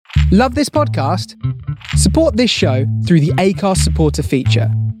Love this podcast? Support this show through the Acast supporter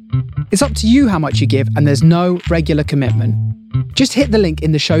feature. It's up to you how much you give, and there's no regular commitment. Just hit the link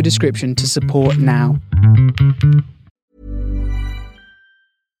in the show description to support now.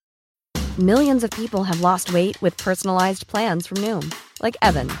 Millions of people have lost weight with personalized plans from Noom. Like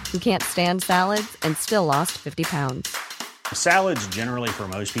Evan, who can't stand salads and still lost 50 pounds. Salads generally for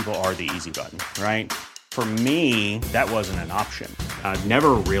most people are the easy button, right? For me, that wasn't an option. I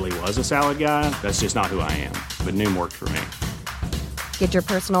never really was a salad guy. That's just not who I am. But Noom worked for me. Get your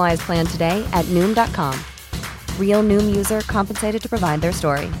personalized plan today at Noom.com. Real Noom user compensated to provide their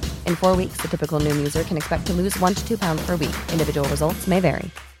story. In 4 weeks, the typical Noom user can expect to lose 1 to 2 pounds per week. Individual results may vary.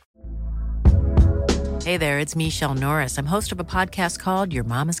 Hey there, it's Michelle Norris. I'm host of a podcast called Your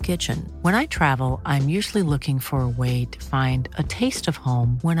Mama's Kitchen. When I travel, I'm usually looking for a way to find a taste of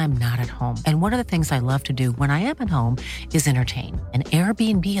home when I'm not at home. And one of the things I love to do when I am at home is entertain. And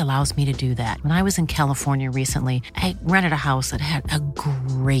Airbnb allows me to do that. When I was in California recently, I rented a house that had a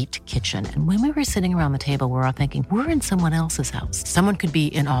great kitchen. And when we were sitting around the table, we were all thinking, we're in someone else's house. Someone could be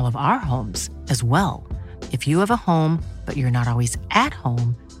in all of our homes as well. If you have a home, but you're not always at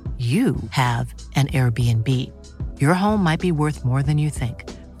home, you have an Airbnb. Your home might be worth more than you think.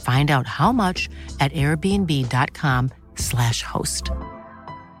 Find out how much at airbnb.com/host.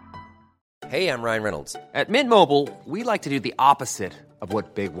 Hey, I'm Ryan Reynolds. At Mint Mobile, we like to do the opposite of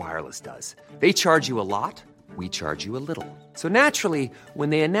what Big Wireless does. They charge you a lot, we charge you a little. So naturally,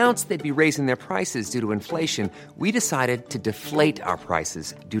 when they announced they'd be raising their prices due to inflation, we decided to deflate our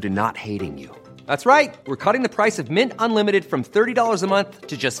prices due to not hating you. That's right. We're cutting the price of Mint Unlimited from $30 a month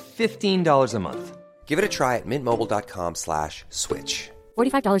to just $15 a month. Give it a try at mintmobile.com/switch.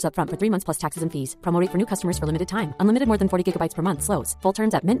 $45 up front for 3 months plus taxes and fees. Promo rate for new customers for limited time. Unlimited more than 40 gigabytes per month. Slows full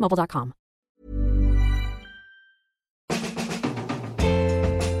terms at mintmobile.com.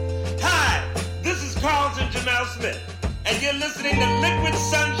 Hi, this is Carlton Jamel Smith, and you're listening to Liquid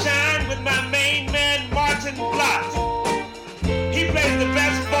Sunshine with my main man, Maarten Vlot. He plays the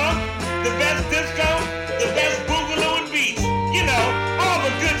best funk, the best disco, the best boogaloo and beats. You know, all the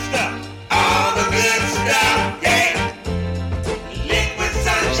good stuff. All the good stuff, yeah. Liquid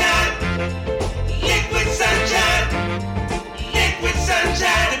sunshine, liquid sunshine, liquid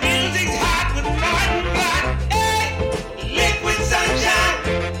sunshine. The music's hot with Maarten Vlot. Hey, liquid sunshine,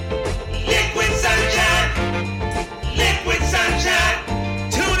 liquid sunshine, liquid sunshine.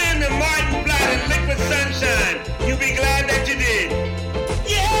 Tune in to Maarten Vlot and Liquid Sunshine. You'll be glad that you did.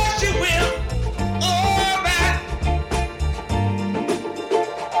 Yes, you will. All right.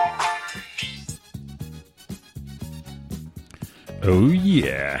 Oh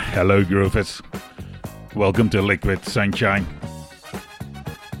yeah. Hello, Groovers. Welcome to Liquid Sunshine.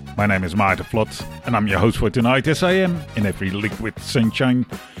 My name is Maarten Vlot, and I'm your host for tonight, as I am in every Liquid Sunshine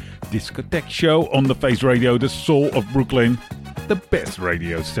discotheque show on the Face Radio, the soul of Brooklyn, the best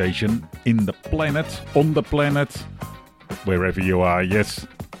radio station in the planet, on the planet, wherever you are. Yes,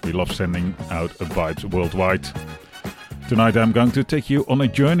 we love sending out vibes worldwide. Tonight I'm going to take you on a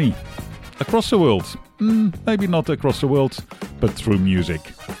journey across the world. Maybe not across the world, but through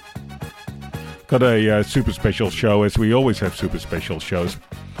music. Got a super special show, as we always have super special shows.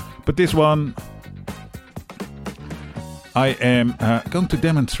 But this one, I am going to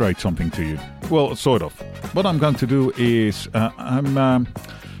demonstrate something to you. Well, sort of. What I'm going to do is I'm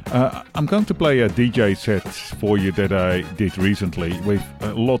going to play a DJ set for you that I did recently with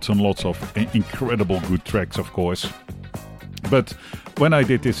lots and lots of incredible good tracks, of course. But when I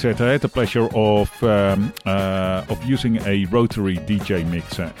did this set, I had the pleasure of using a rotary DJ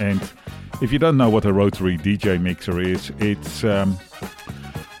mixer. And if you don't know what a rotary DJ mixer is, it's a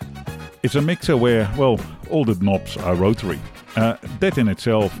mixer where, well, all the knobs are rotary. That in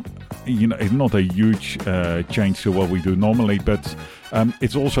itself, you know, is not a huge change to what we do normally, but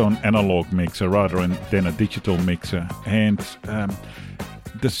it's also an analog mixer rather than a digital mixer. And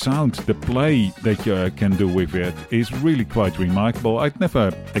the sound, the play that you can do with it is really quite remarkable. I'd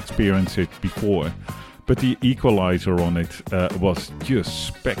never experienced it before, but the equalizer on it was just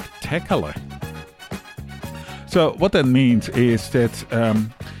spectacular. So what that means is that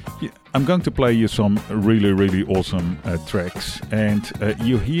I'm going to play you some really, really awesome tracks, and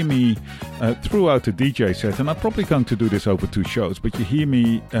you hear me throughout the DJ set, and I'm probably going to do this over 2 shows, but you hear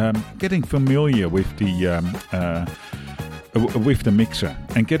me getting familiar with the mixer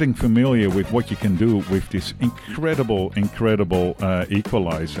and getting familiar with what you can do with this incredible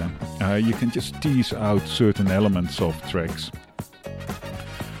equalizer. You can just tease out certain elements of tracks.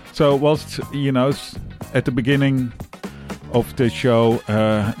 So whilst, you know, at the beginning of the show,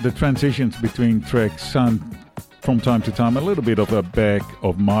 the transitions between tracks sound from time to time a little bit of a bag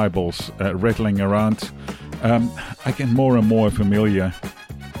of marbles rattling around, I get more and more familiar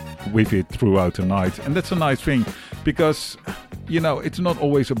with it throughout the night. And that's a nice thing, because it's not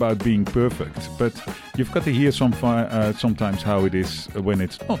always about being perfect, but you've got to hear sometimes how it is when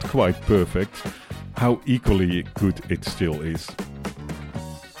it's not quite perfect, how equally good it still is.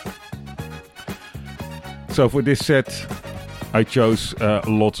 So for this set, I chose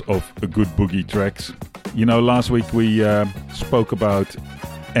lots of good boogie tracks. Last week we spoke about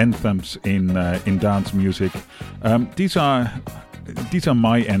anthems in dance music. These are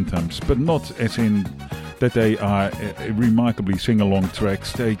my anthems, but not as in that they are remarkably sing-along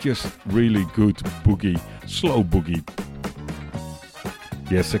tracks. They're just really good boogie, slow boogie.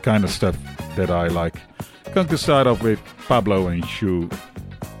 Yes, the kind of stuff that I like. Going to start off with Pablo and Shu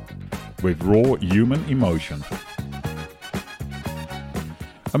with Raw Human Emotion.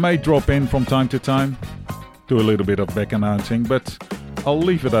 I may drop in from time to time, do a little bit of back announcing, but I'll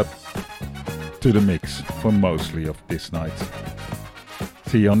leave it up to the mix for mostly of this night.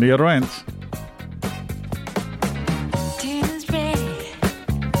 See you on the other end.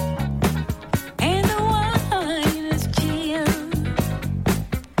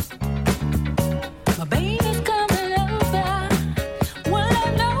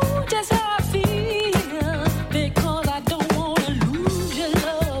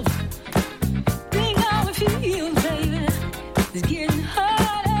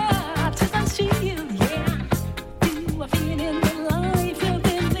 I feel in the life you've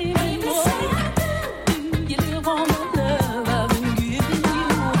been living.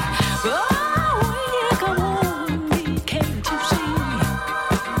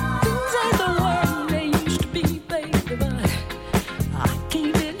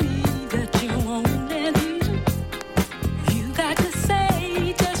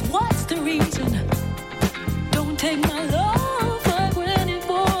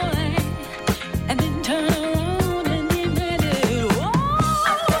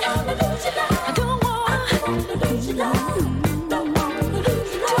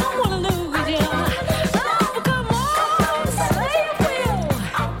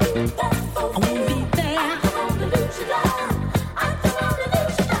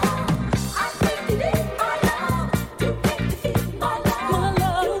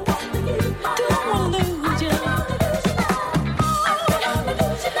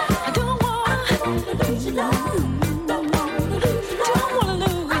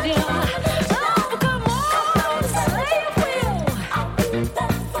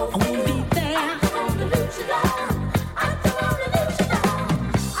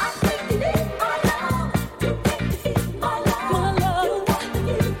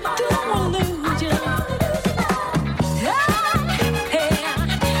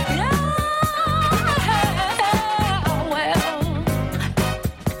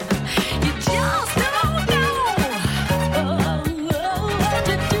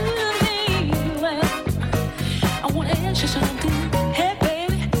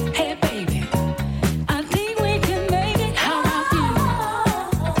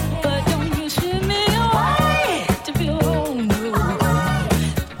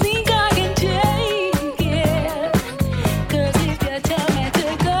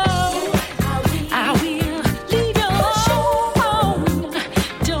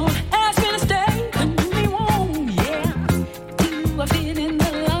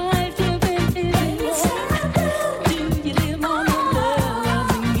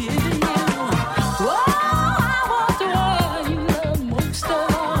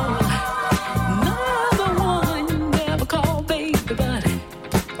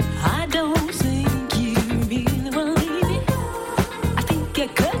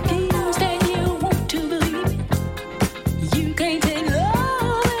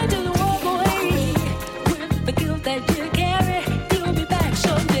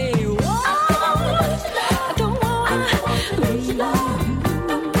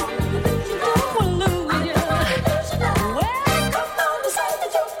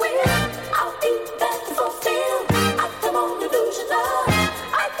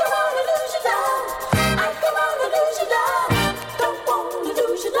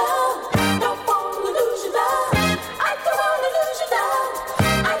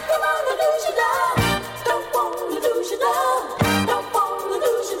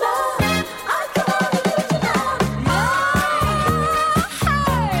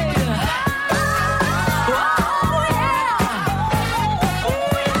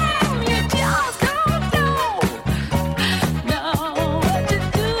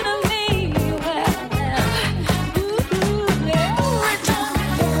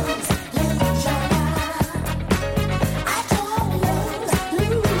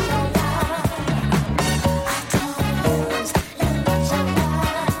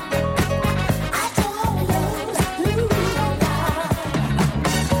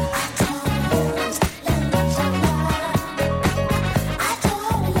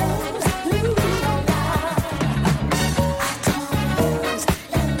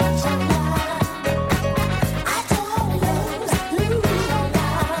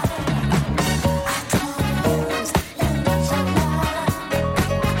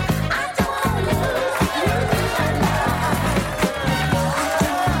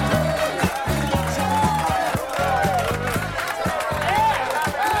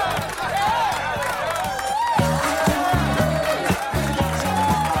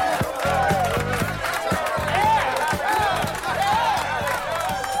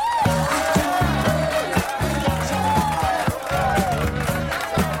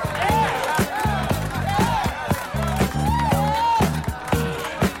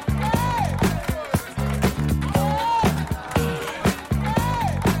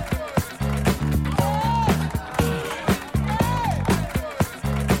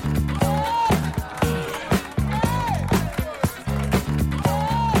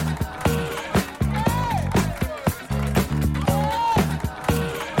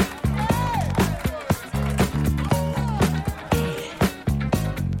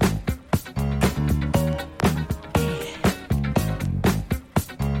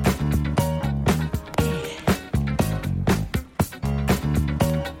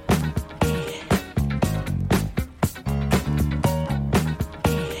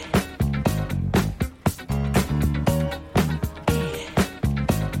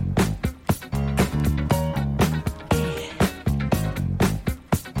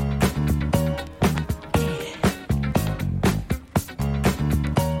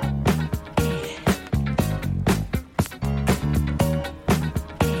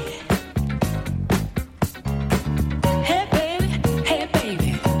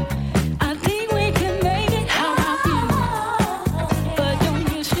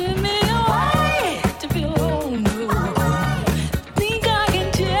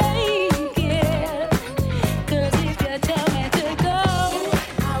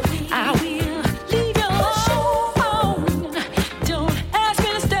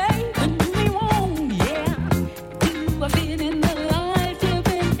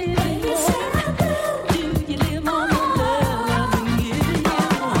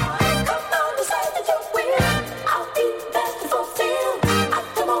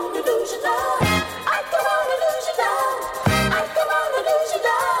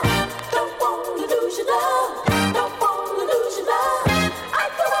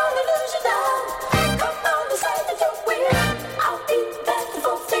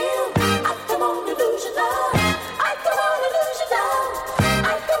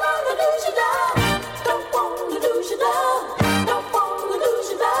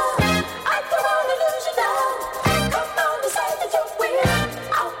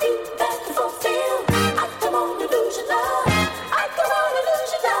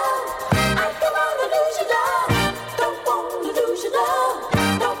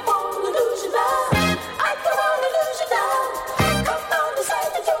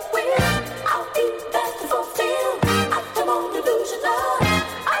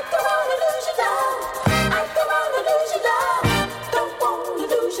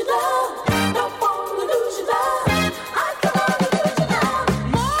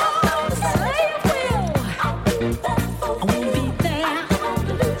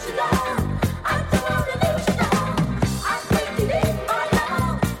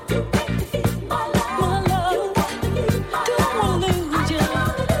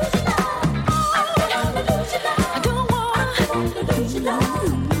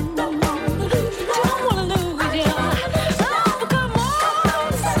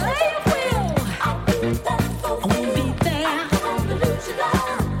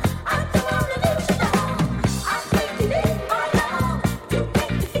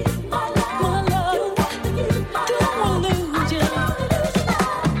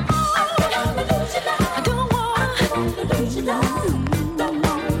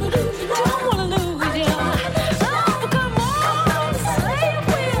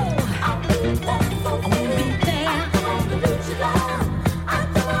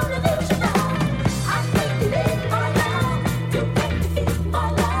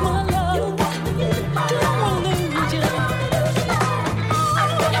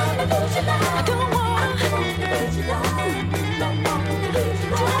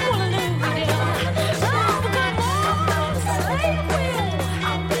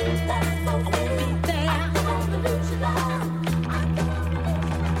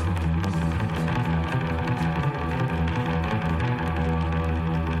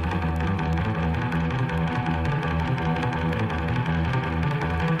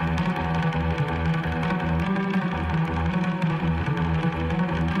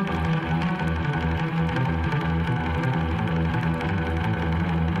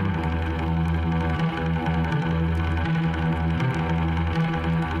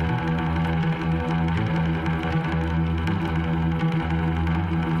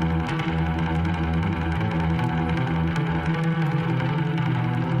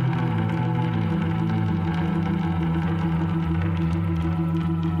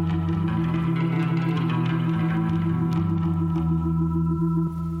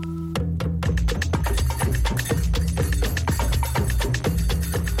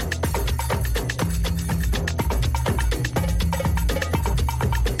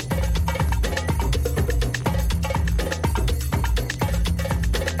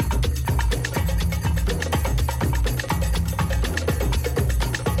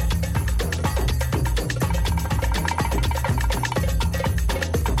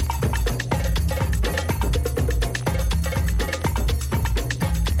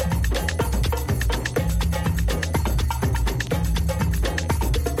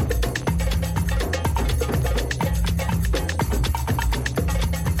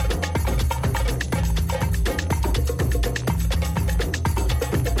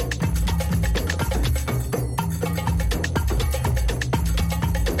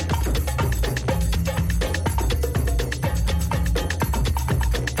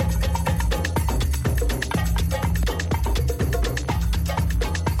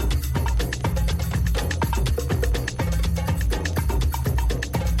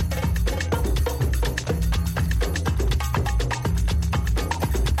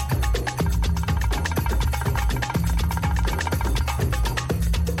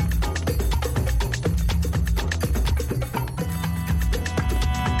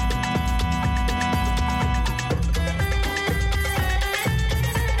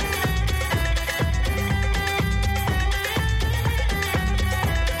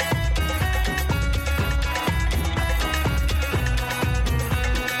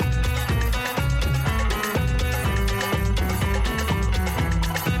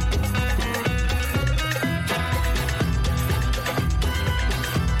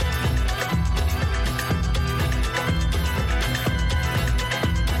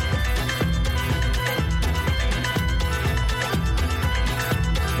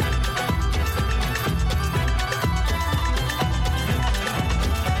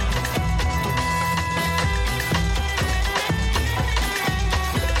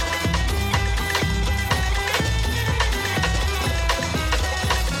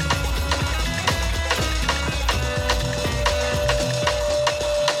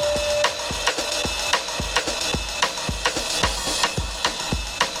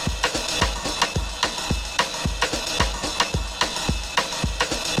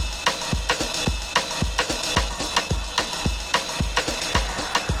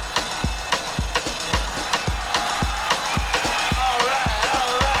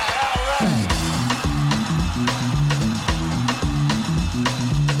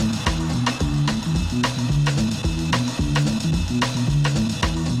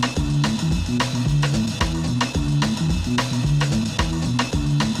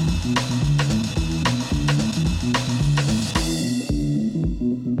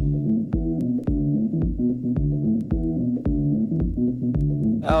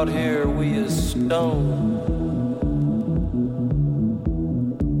 Out here we is stone.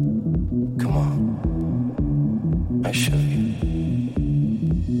 Come on, I show you.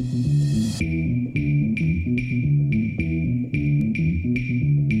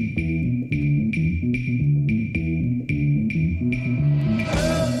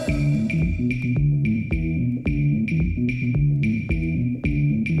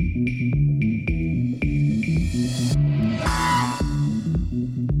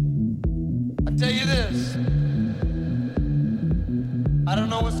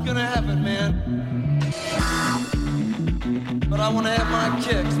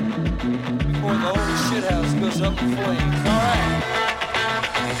 Kicks before the whole shithouse goes up in flames. All right.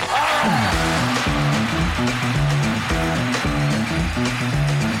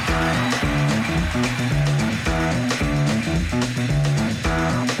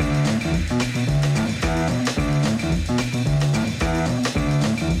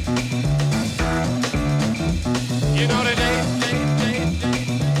 You know the day,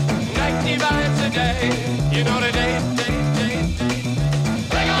 90 miles a day. You know the day.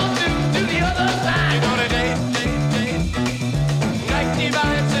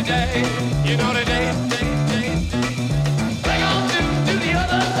 You know the day, bring on to the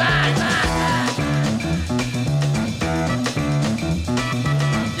other side.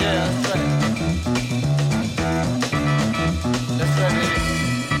 Yeah, that's right. That's right, baby.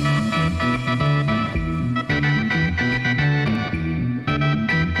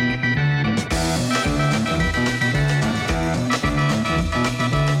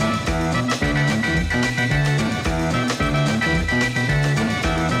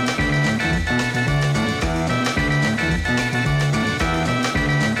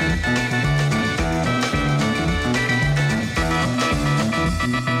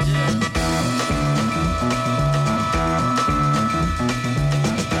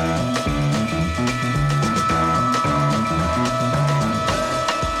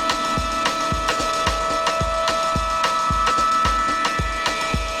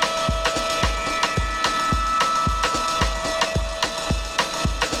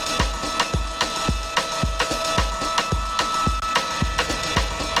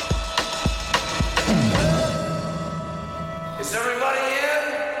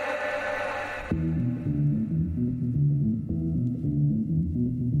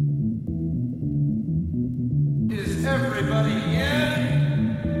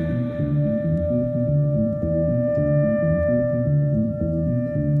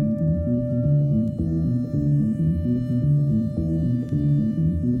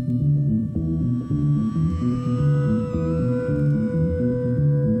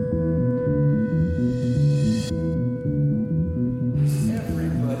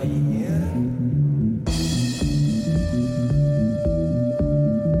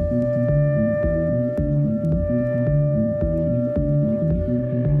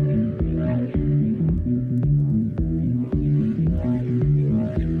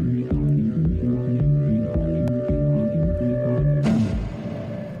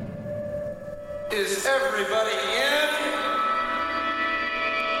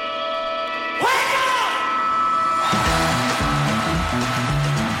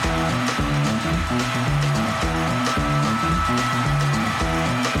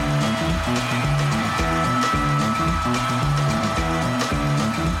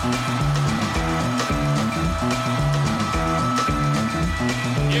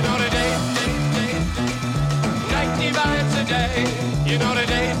 You know the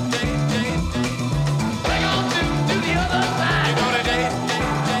day, bring on to the other side. You know the day,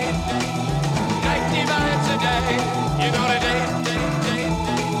 90 miles a day. You know the day,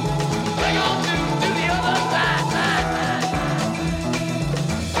 bring on to the other side.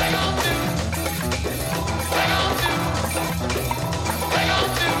 Bring on to the other side. Bring on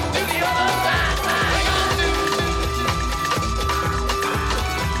to the other side.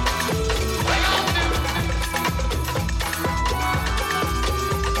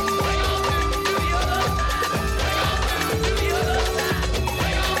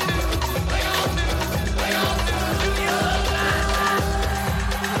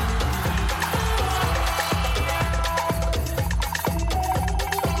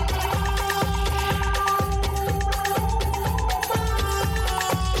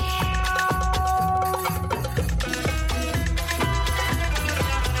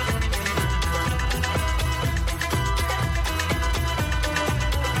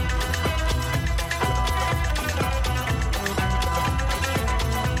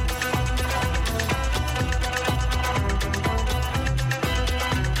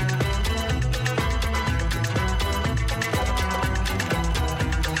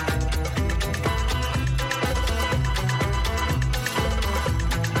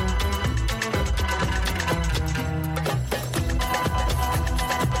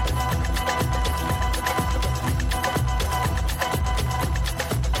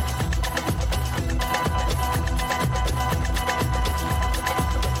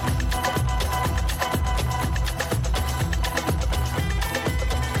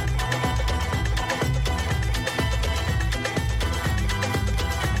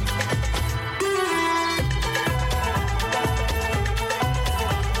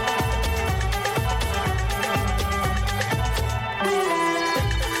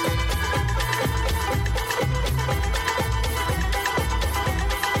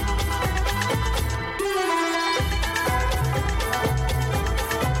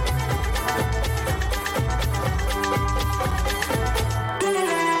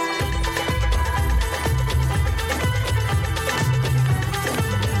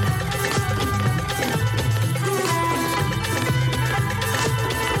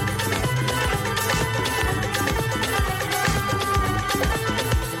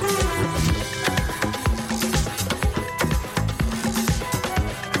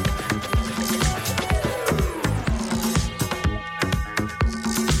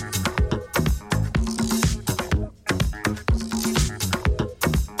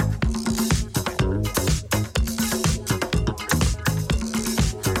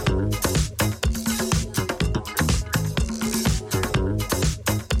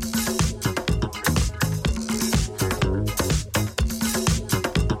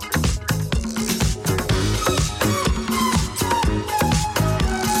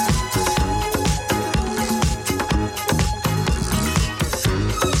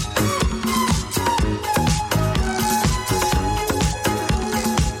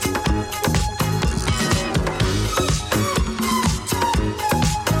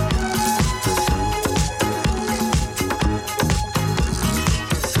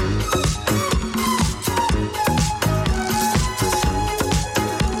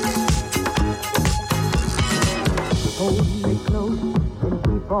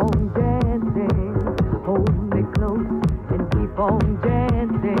 on dancing. Hold me close and keep on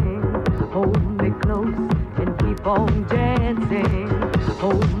dancing. Hold me close and keep on dancing.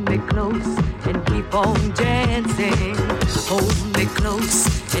 Hold me close and keep on dancing. Hold me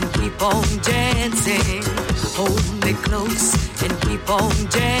close and keep on dancing. Hold me close and keep on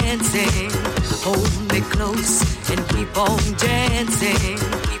dancing. Hold me close and keep on dancing.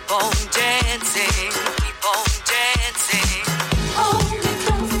 Keep on dancing. Keep on dancing. Hold me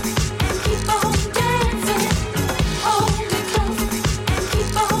close and keep on dancing. Hold me close and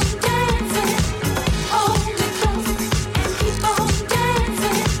keep on dancing. Hold me close and keep on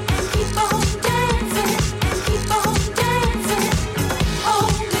dancing. Keep on dancing. Keep on dancing.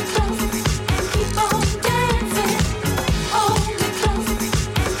 Hold me close and keep on dancing. Hold me close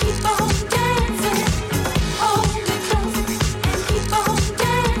and keep on dancing. Hold me close and keep on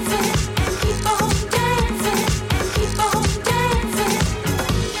dancing. Keep on dancing. Keep on dancing.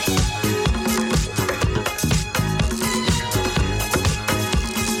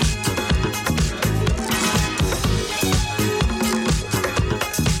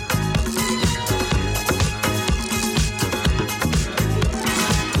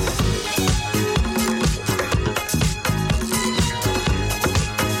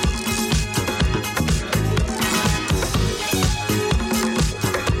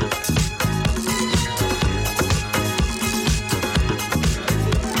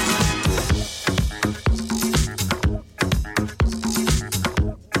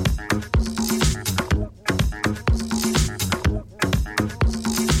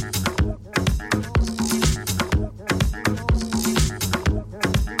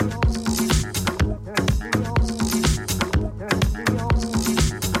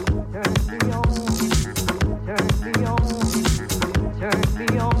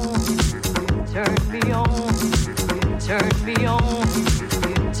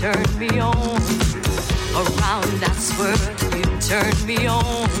 Around that swerve, you turn me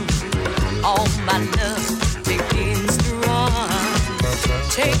on. All my love begins to run.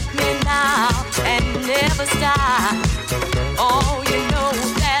 Take me now and never stop. Oh, you know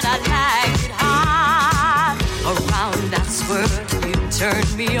that I like it hot. Around that swerve, you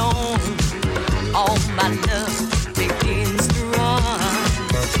turn me on. All my love begins to run.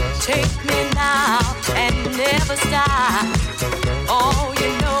 Take me now and never stop. Oh, you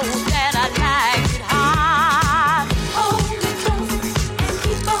know that I like it hot. Hold me close and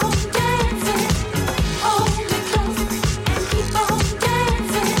keep on dancing. Hold me close and keep on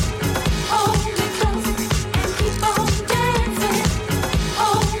dancing. Hold me close and keep on dancing.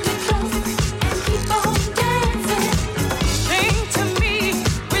 Hold me close and keep on dancing. Sing to me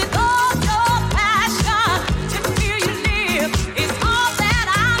with all your passion. To feel you live is all that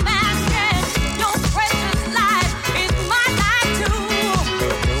I'm asking. Your precious life is my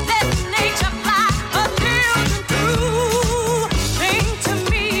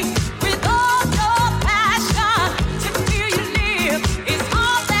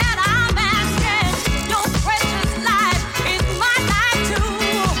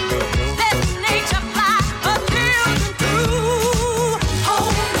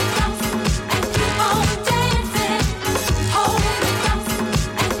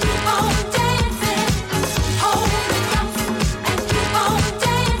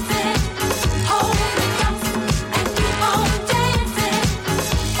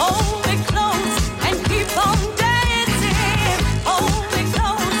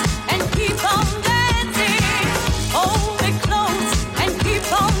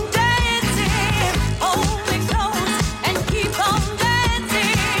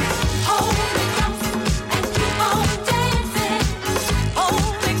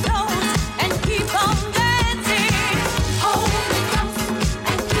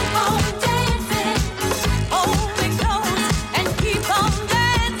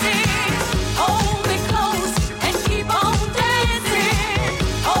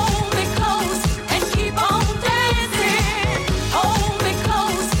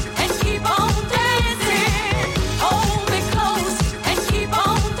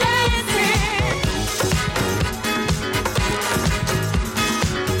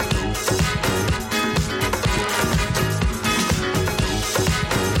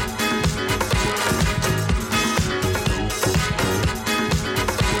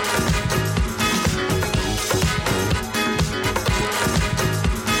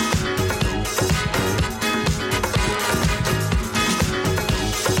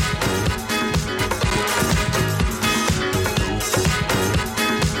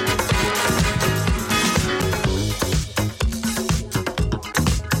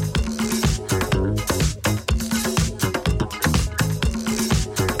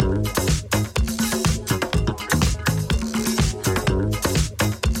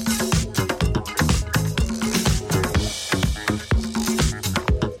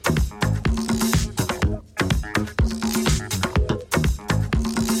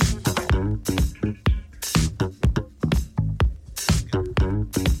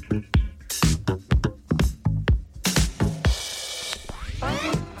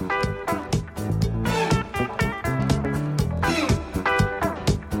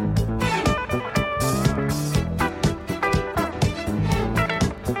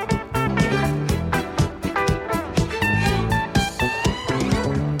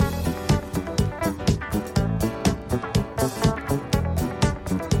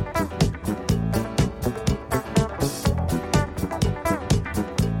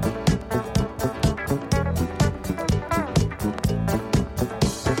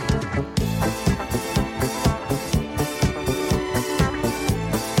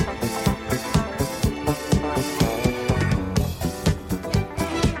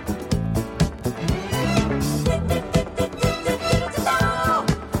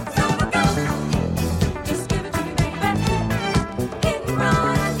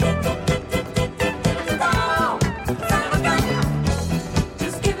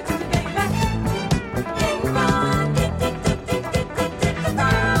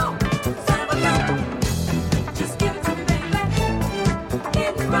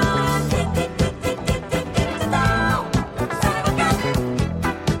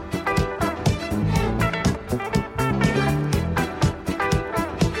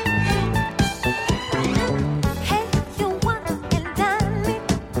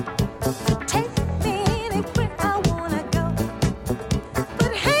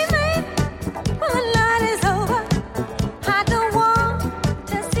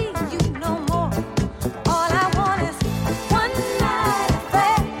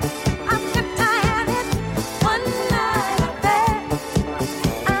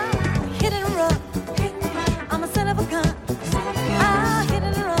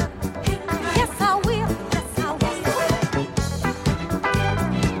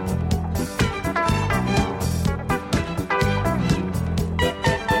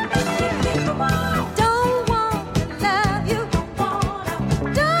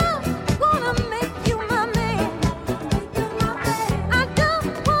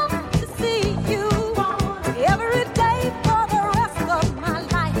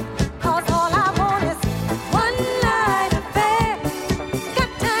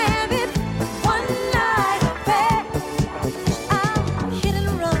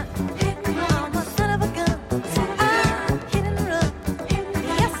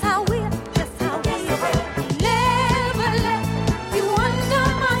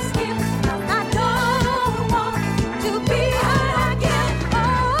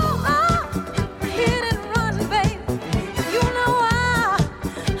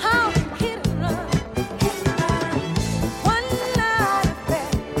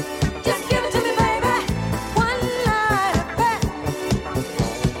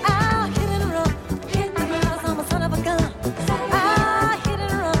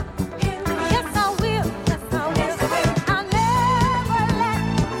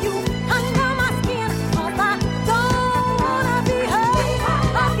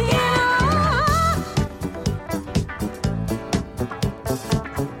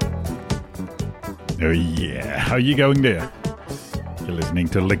Yeah, how you going there? You're listening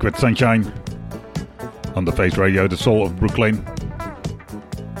to Liquid Sunshine on the Face Radio, the soul of Brooklyn.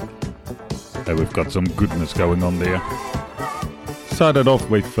 And we've got some goodness going on there. Started off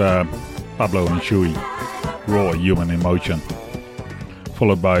with Pablo and Shui, Raw Human Emotion,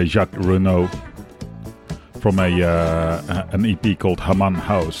 followed by Jacques Renault from an EP called Haman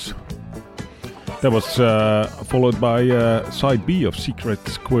House. That was followed by side B of Secret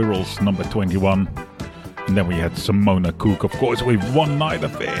Squirrels number 21. And then we had Simona Cook, of course, with One Night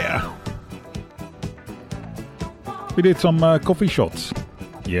Affair. We did some coffee shots.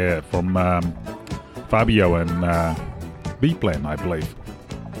 Yeah, from Fabio and B-Plan, I believe.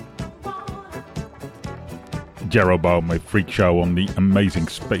 Jeroboam with Freak Show on the amazing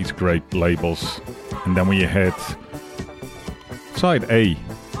Space Grape labels. And then we had side A,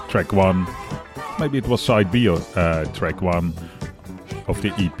 track 1. Maybe it was side B of track 1 of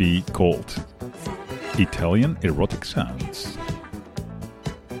the EP called Italian Erotic Sounds.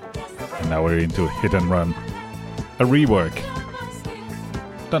 And now we're into Hit and Run, a rework.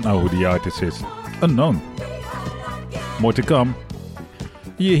 Don't know who the artist is. Unknown. More to come.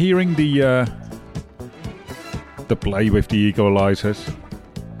 You're hearing the play with the equalizers.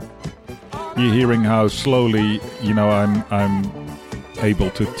 You're hearing how slowly, I'm able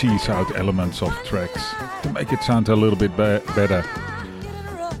to tease out elements of tracks to make it sound a little bit better.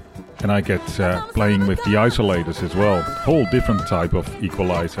 And I get playing with the isolators as well. Whole different type of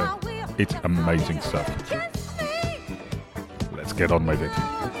equalizer. It's amazing stuff. Let's get on with it.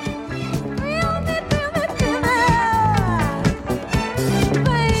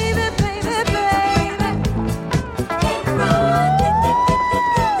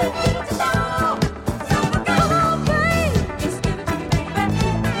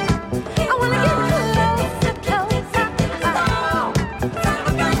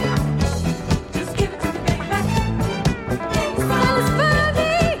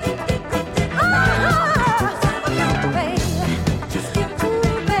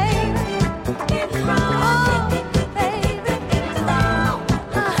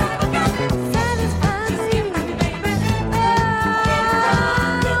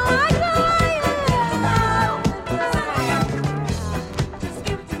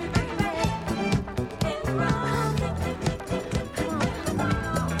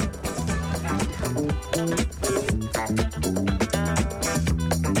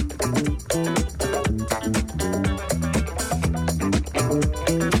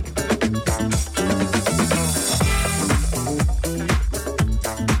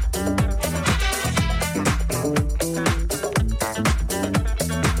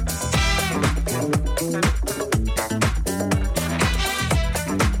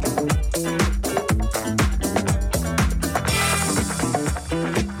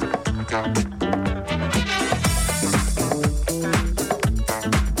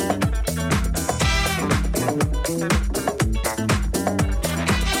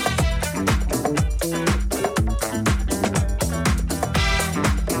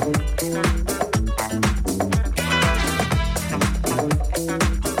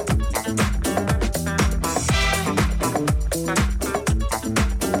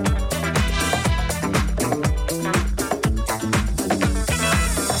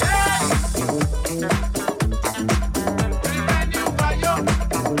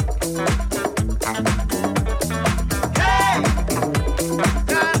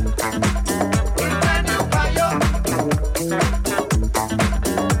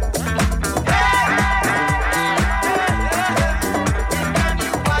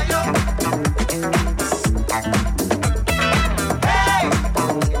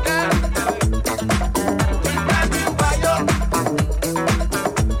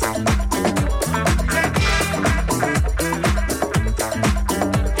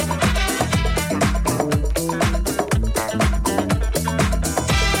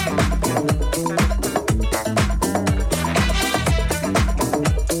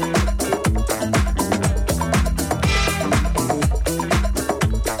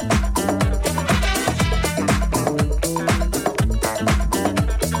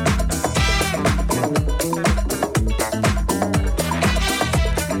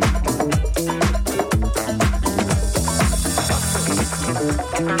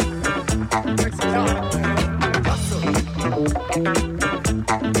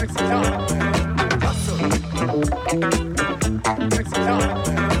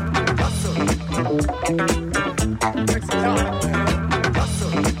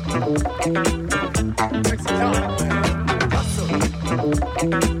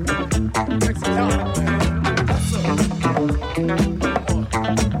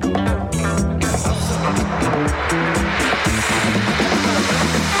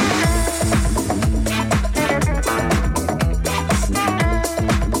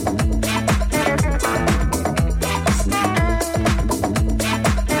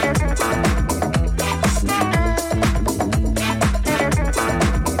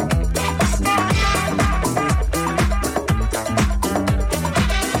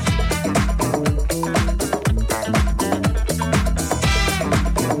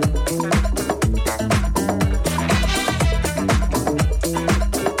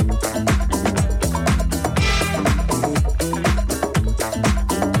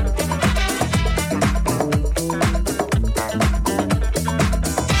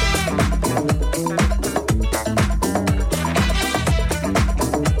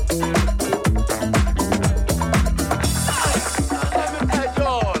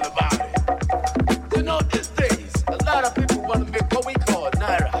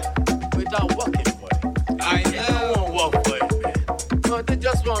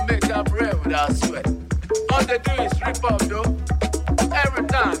 I swear. All they do is rip up, though. Every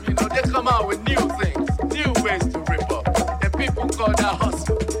time, they come out with new things, new ways to rip up. And people call that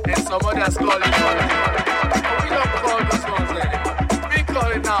hustle, and some others call it money. But we don't call those ones anymore. We call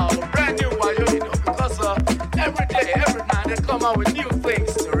it now a brand new wayo, because every day, every night, they come out with new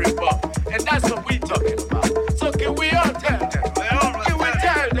things to rip up. And that's what we talking about. So can we all tell them? Can we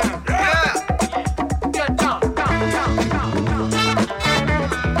tell them? Yeah. Get down, down, down, down, down.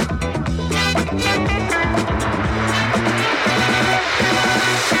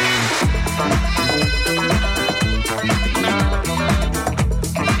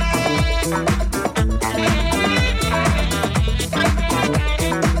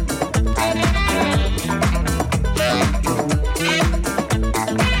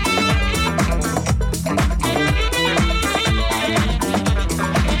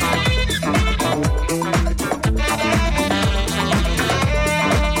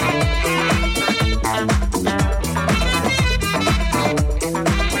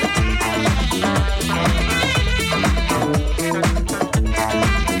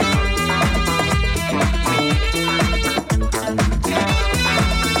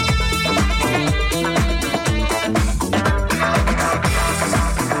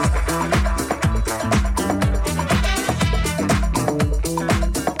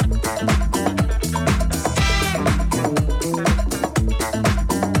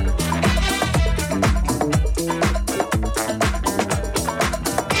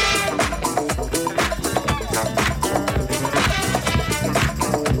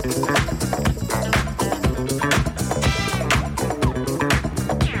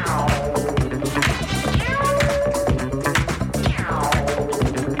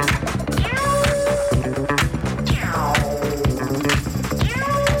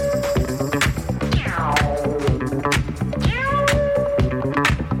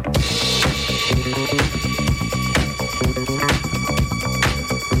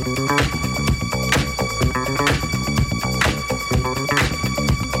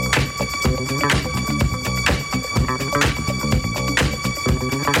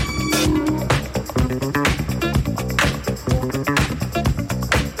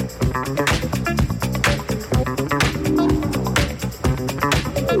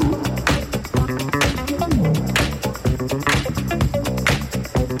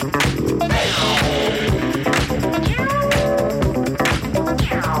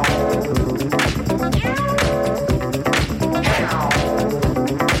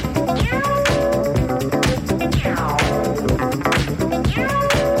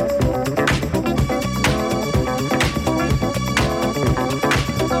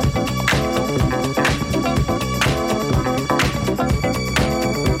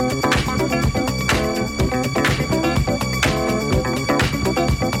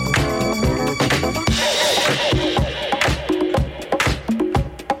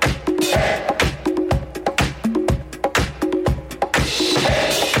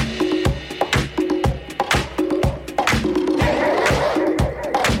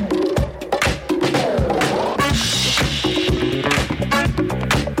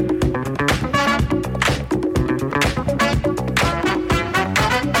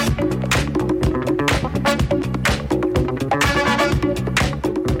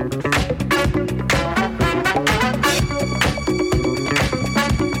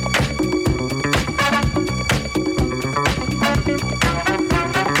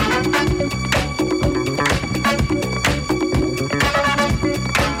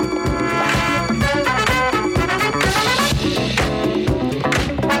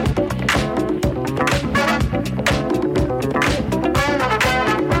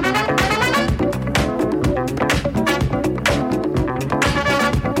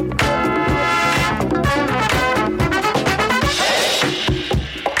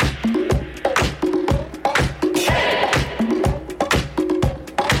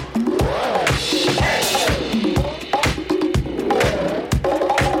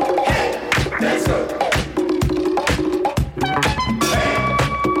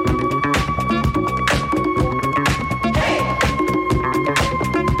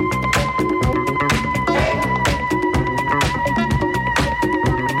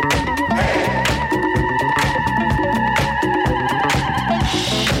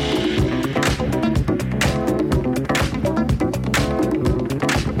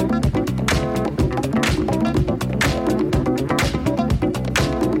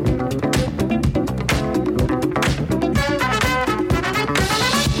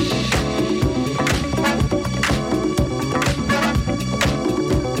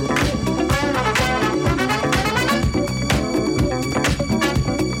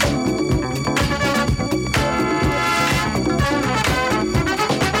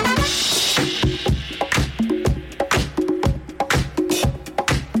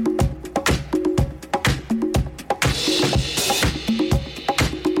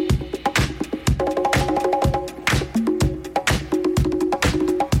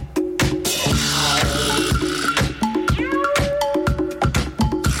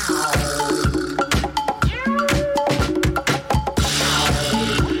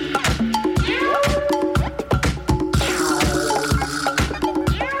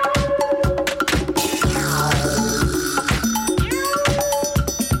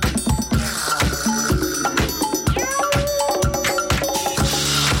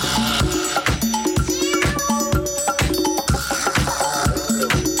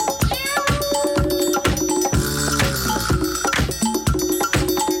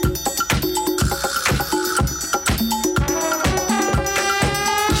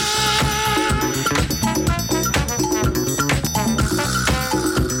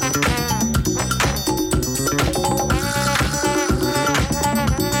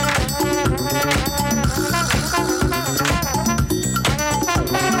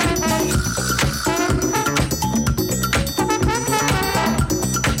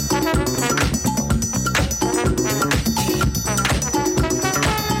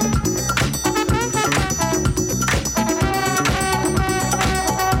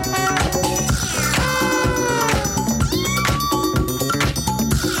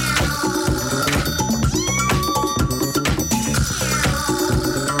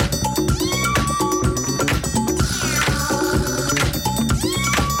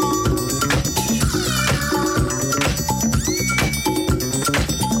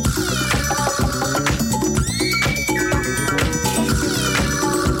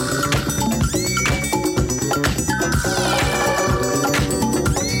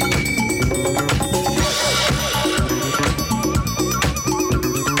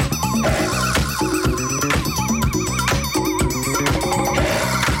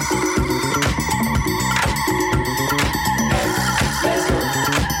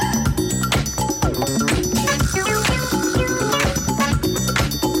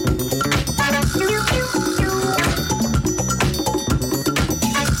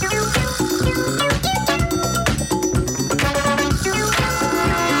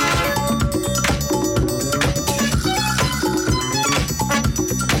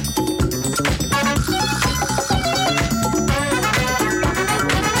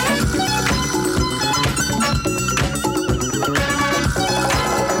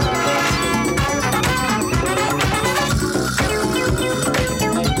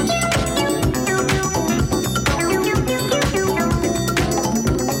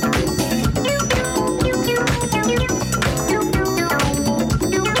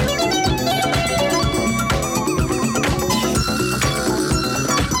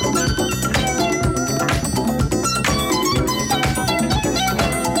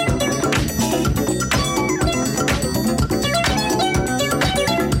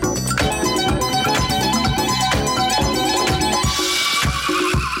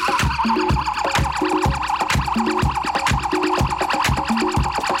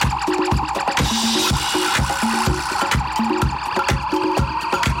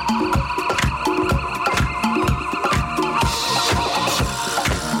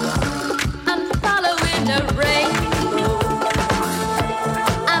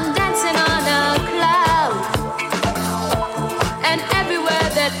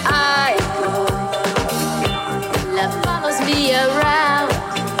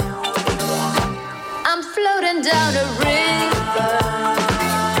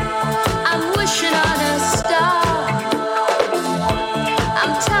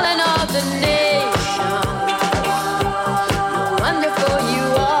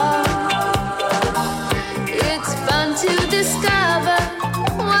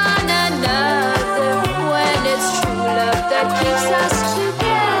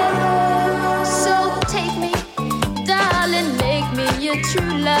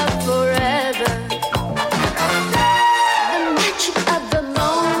 love forever. The magic of the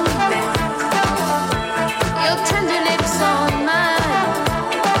moment, your tender lips on mine,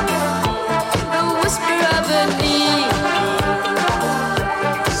 the whisper of a need,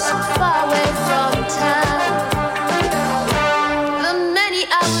 so far away from time. The many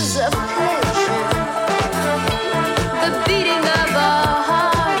hours of pleasure, the beating of our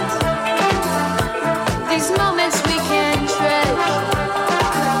hearts, these moments we can treasure.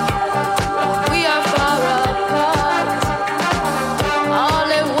 We are far apart. All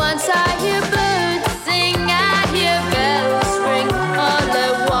at once I hear birds sing, I hear bells ring. All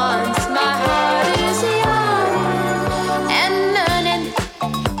at once my heart is yearning and learning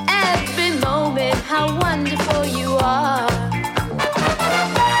every moment how wonderful you are.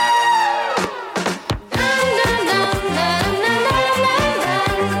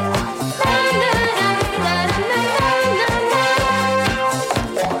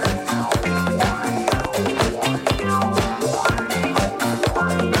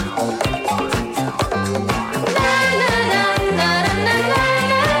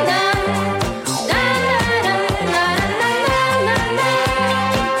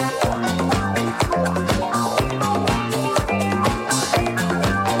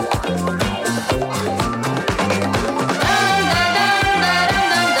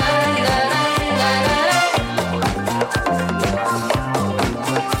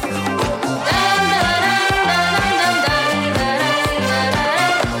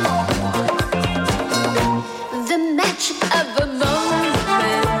 The magic of a moment,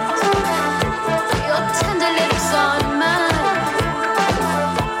 your tender lips on mine,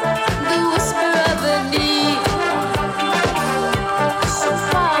 the whisper of a need, so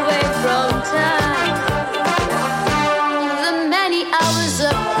far away from time. The many hours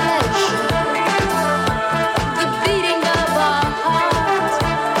of pleasure, the beating of our hearts,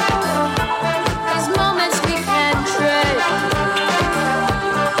 these moments we can treasure.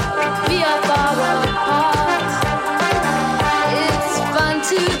 We are far apart. It's fun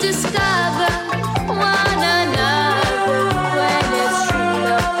to discover one another when it's true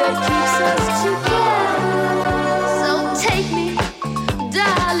love that keeps us together. So take me,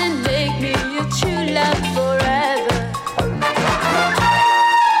 darling, make me your true love forever.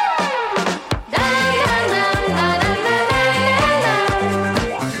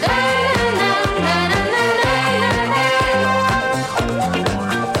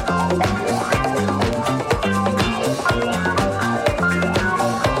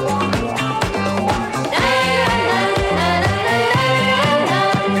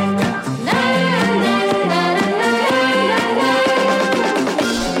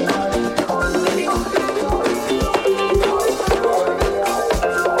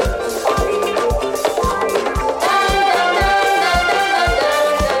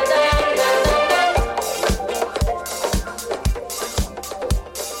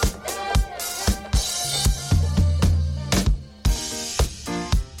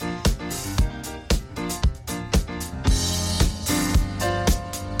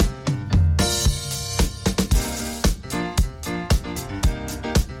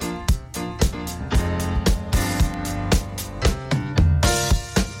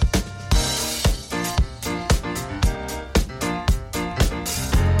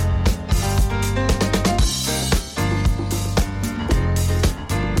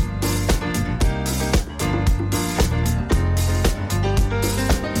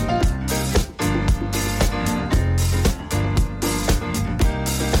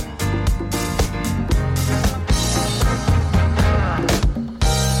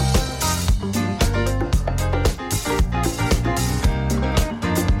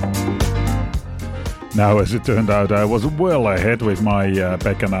 Now, as it turned out, I was well ahead with my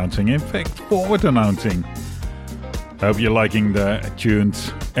back announcing. In fact, forward announcing. Hope you're liking the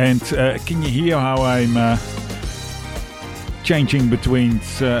tunes. And can you hear how I'm changing between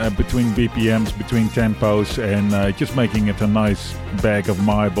BPMs, between tempos, and just making it a nice bag of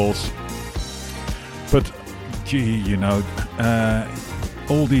marbles? But, gee, you know,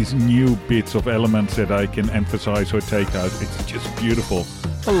 all these new bits of elements that I can emphasize or take out, it's just beautiful.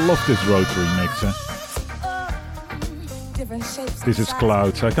 I love this rotary mixer. This is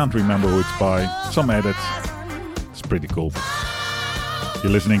Clouds. I can't remember who it's by. Some edits. It's pretty cool.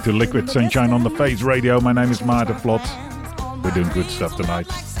 You're listening to Liquid Sunshine on the Face Radio. My name is Maarten Vlot. We're doing good stuff tonight,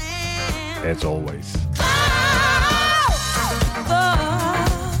 as always. The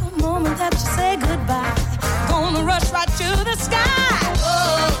moment that you say goodbye, gonna rush right to the sky.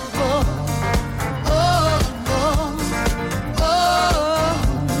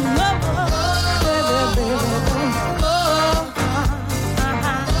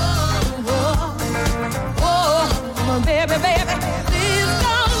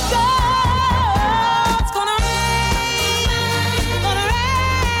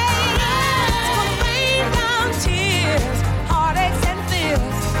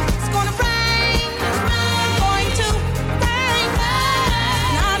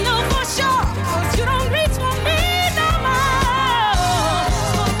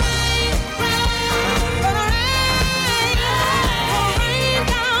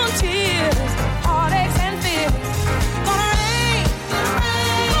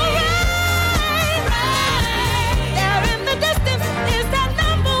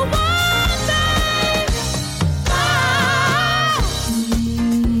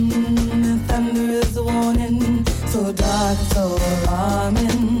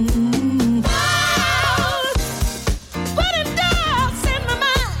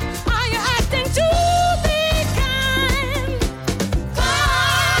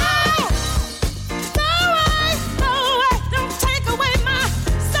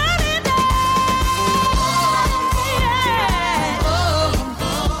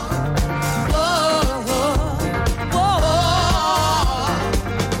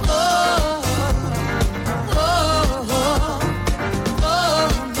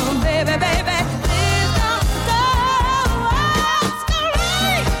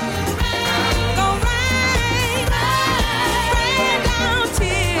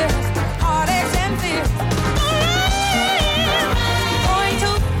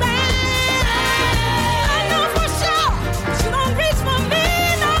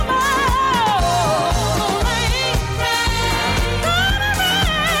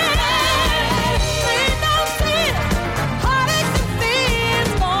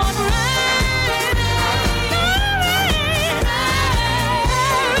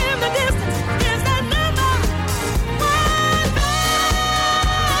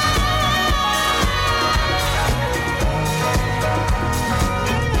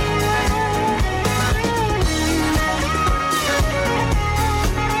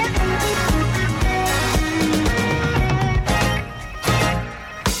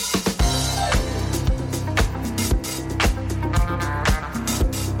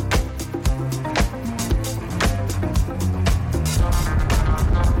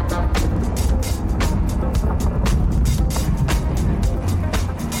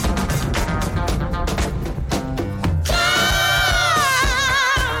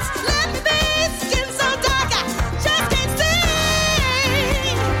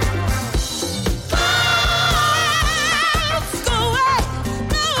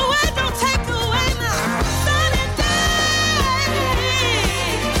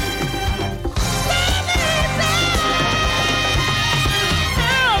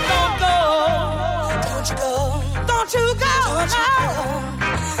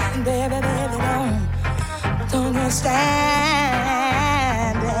 understand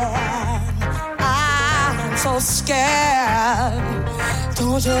it. I'm so scared.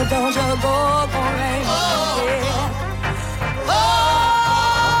 Don't you go rain. Oh,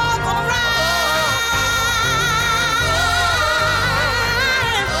 gonna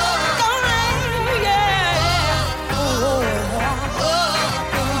rain, yeah. Oh,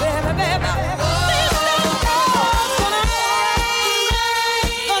 baby, baby, please don't go. It's gonna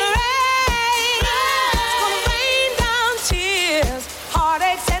rain. It's gonna rain down tears,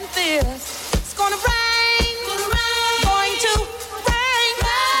 heartaches and fears. It's gonna rain, going to rain.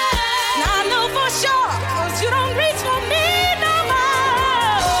 Now I know for sure, 'cause you don't reach for me no more.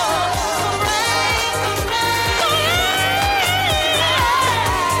 It's gonna rain,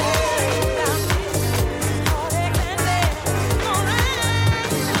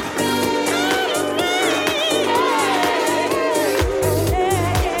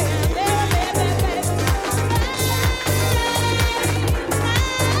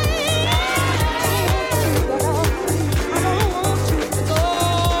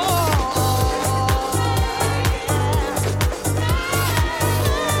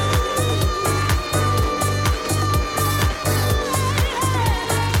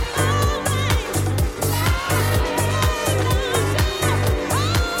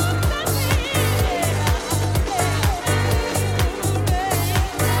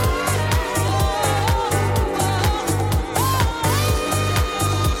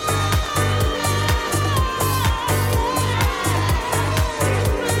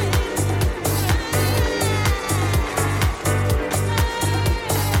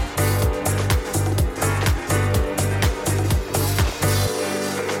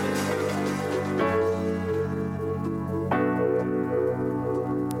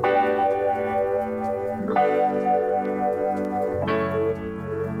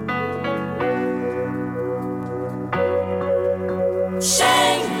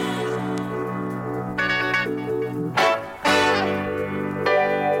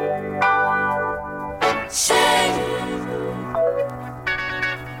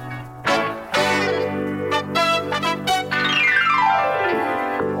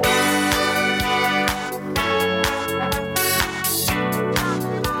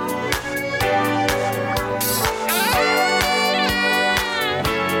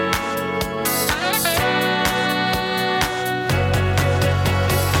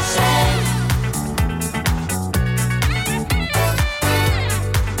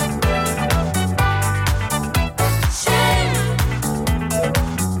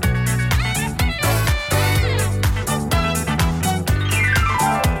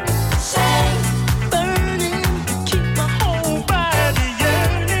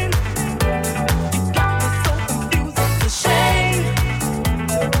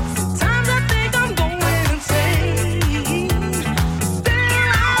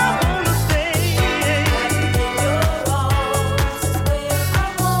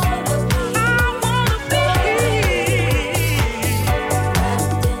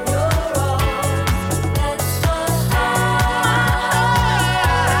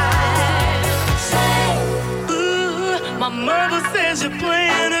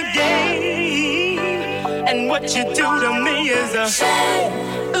 what you do to me is a shame.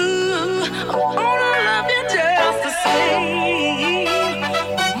 Ooh, I wanna love you just the same.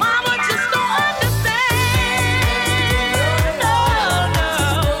 Mama just don't understand. No, no.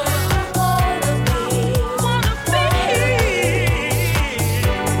 Wanna be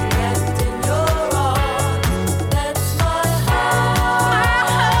wrapped in your arms. That's my heart.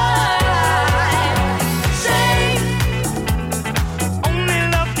 Shame. Only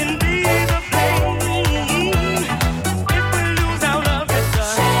love can be the pain. If we lose our love, it's a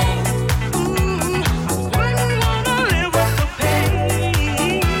shame. Ooh,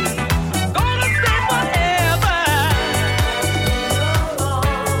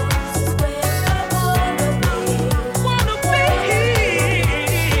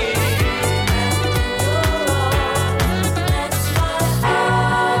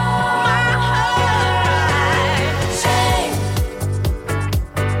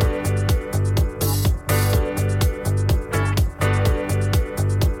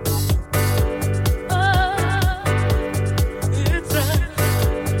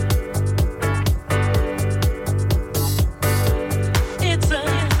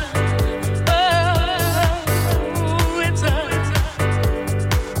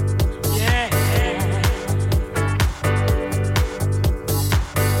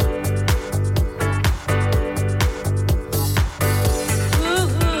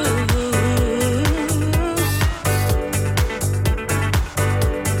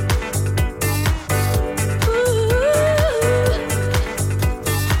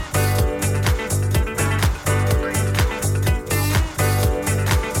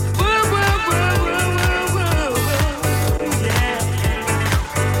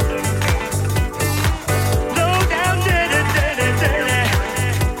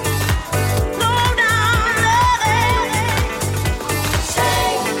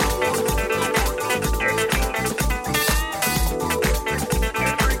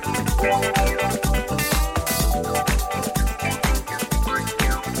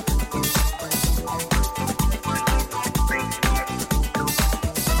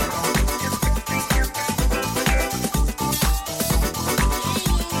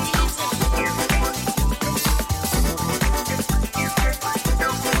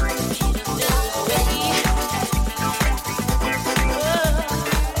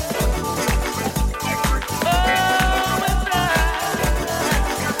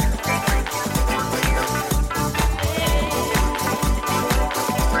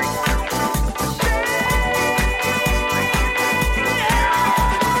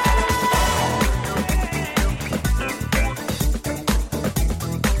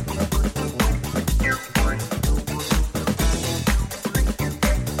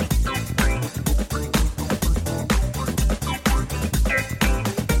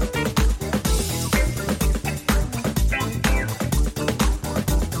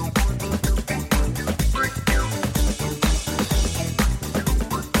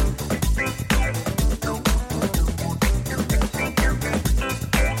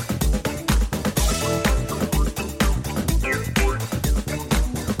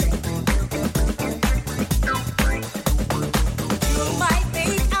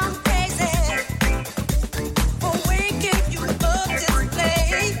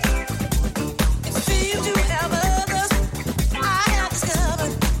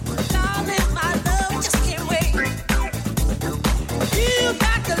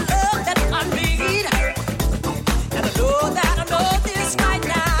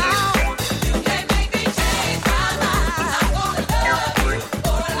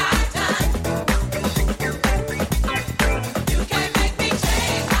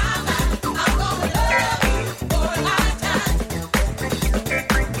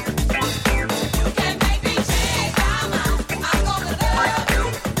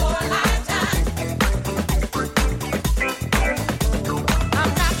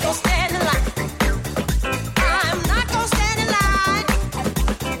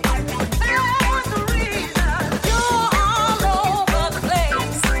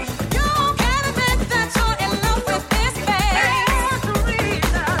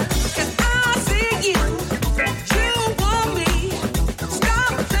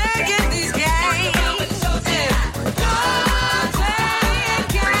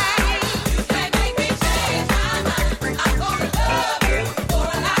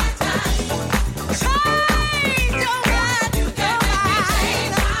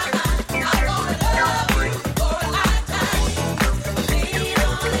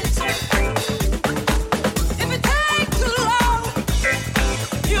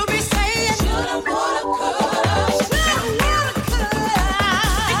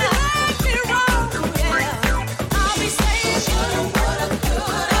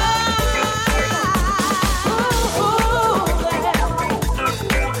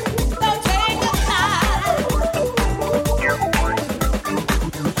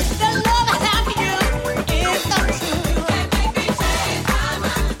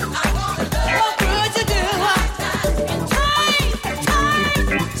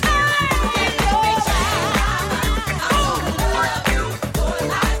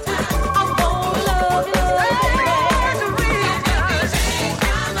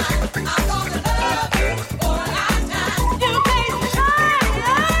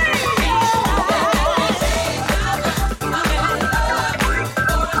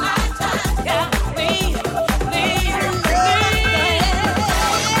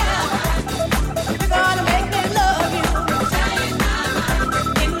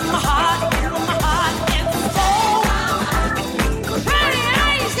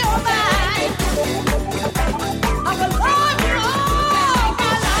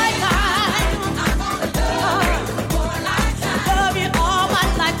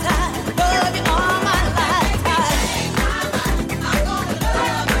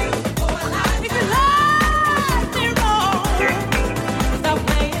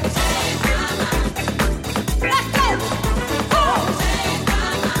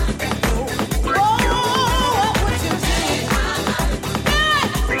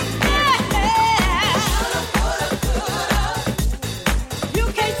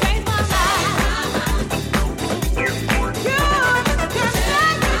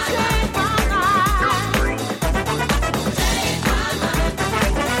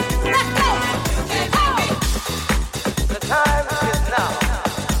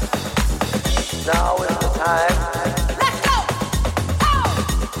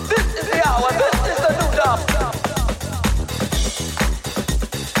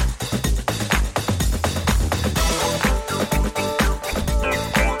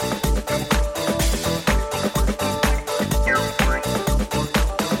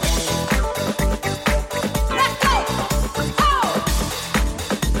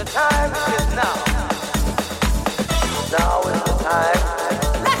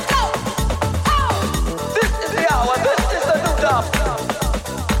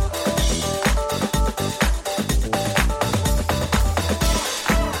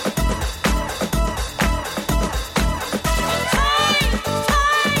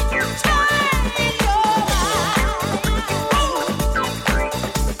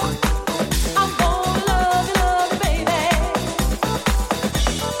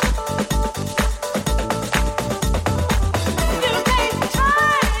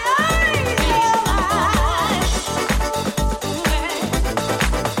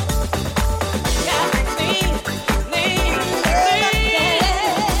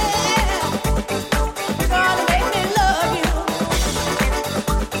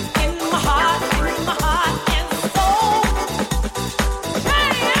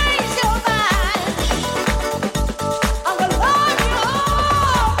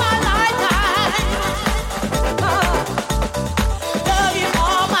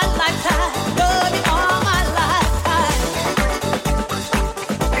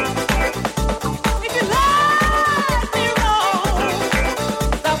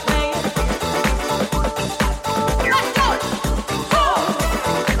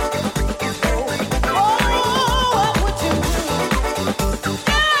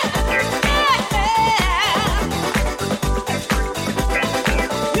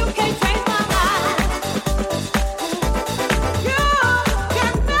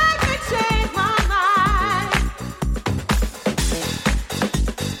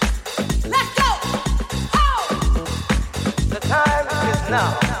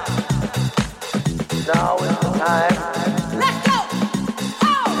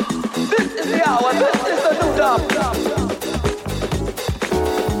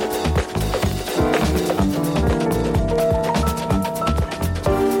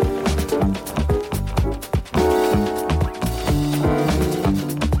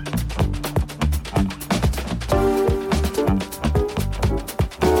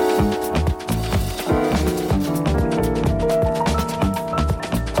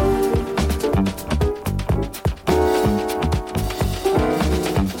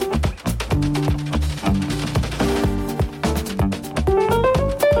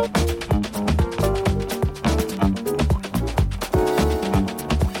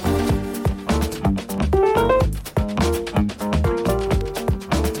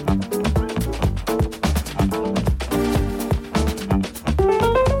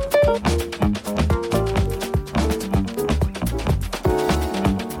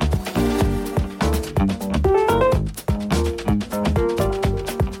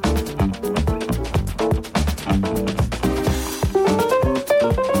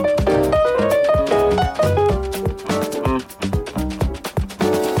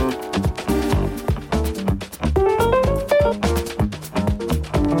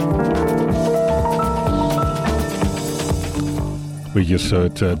 We just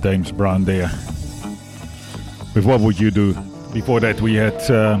heard James Brown there with What Would You Do? Before that we had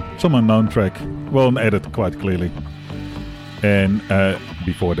some unknown track, well, an edit quite clearly. And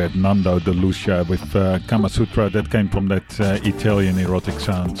before that Nando De Lucia with Kama Sutra, that came from that Italian Erotic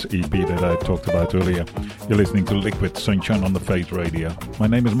Sounds EP that I talked about earlier. You're listening to Liquid Sunshine on the Face Radio. My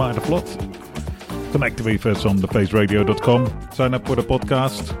name is Maarten Vlot. Connect with us on thefaceradio.com. Sign up for the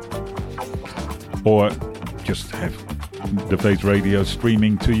podcast. Or just have the Face Radio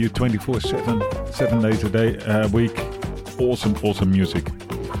streaming to you 24/7, 7 days a week. Awesome music.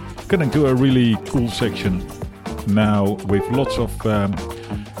 Getting to a really cool section now with lots of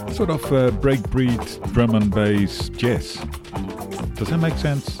breakbeat drum and bass jazz. Does that make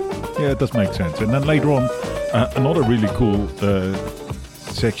sense? Yeah, it does make sense. And then later on, another really cool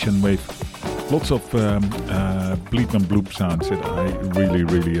section with lots of bleep and bloop sounds that I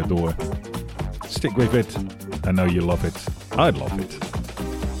really adore. Stick with it. I know you love it. I love it.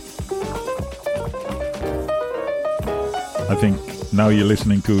 I think now you're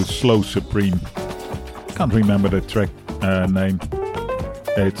listening to Slow Supreme. Can't remember the track name.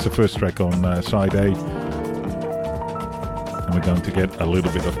 It's the first track on side A. And we're going to get a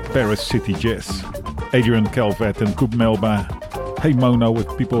little bit of Paris City Jazz. Adrian Calvet and Coop Melba. Hey Mono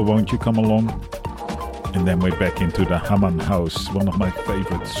with People Won't You Come Along. And then we're back into the Haman House. One of my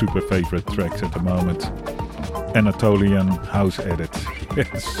super favorite tracks at the moment. Anatolian house edit.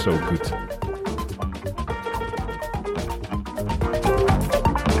 It's so good.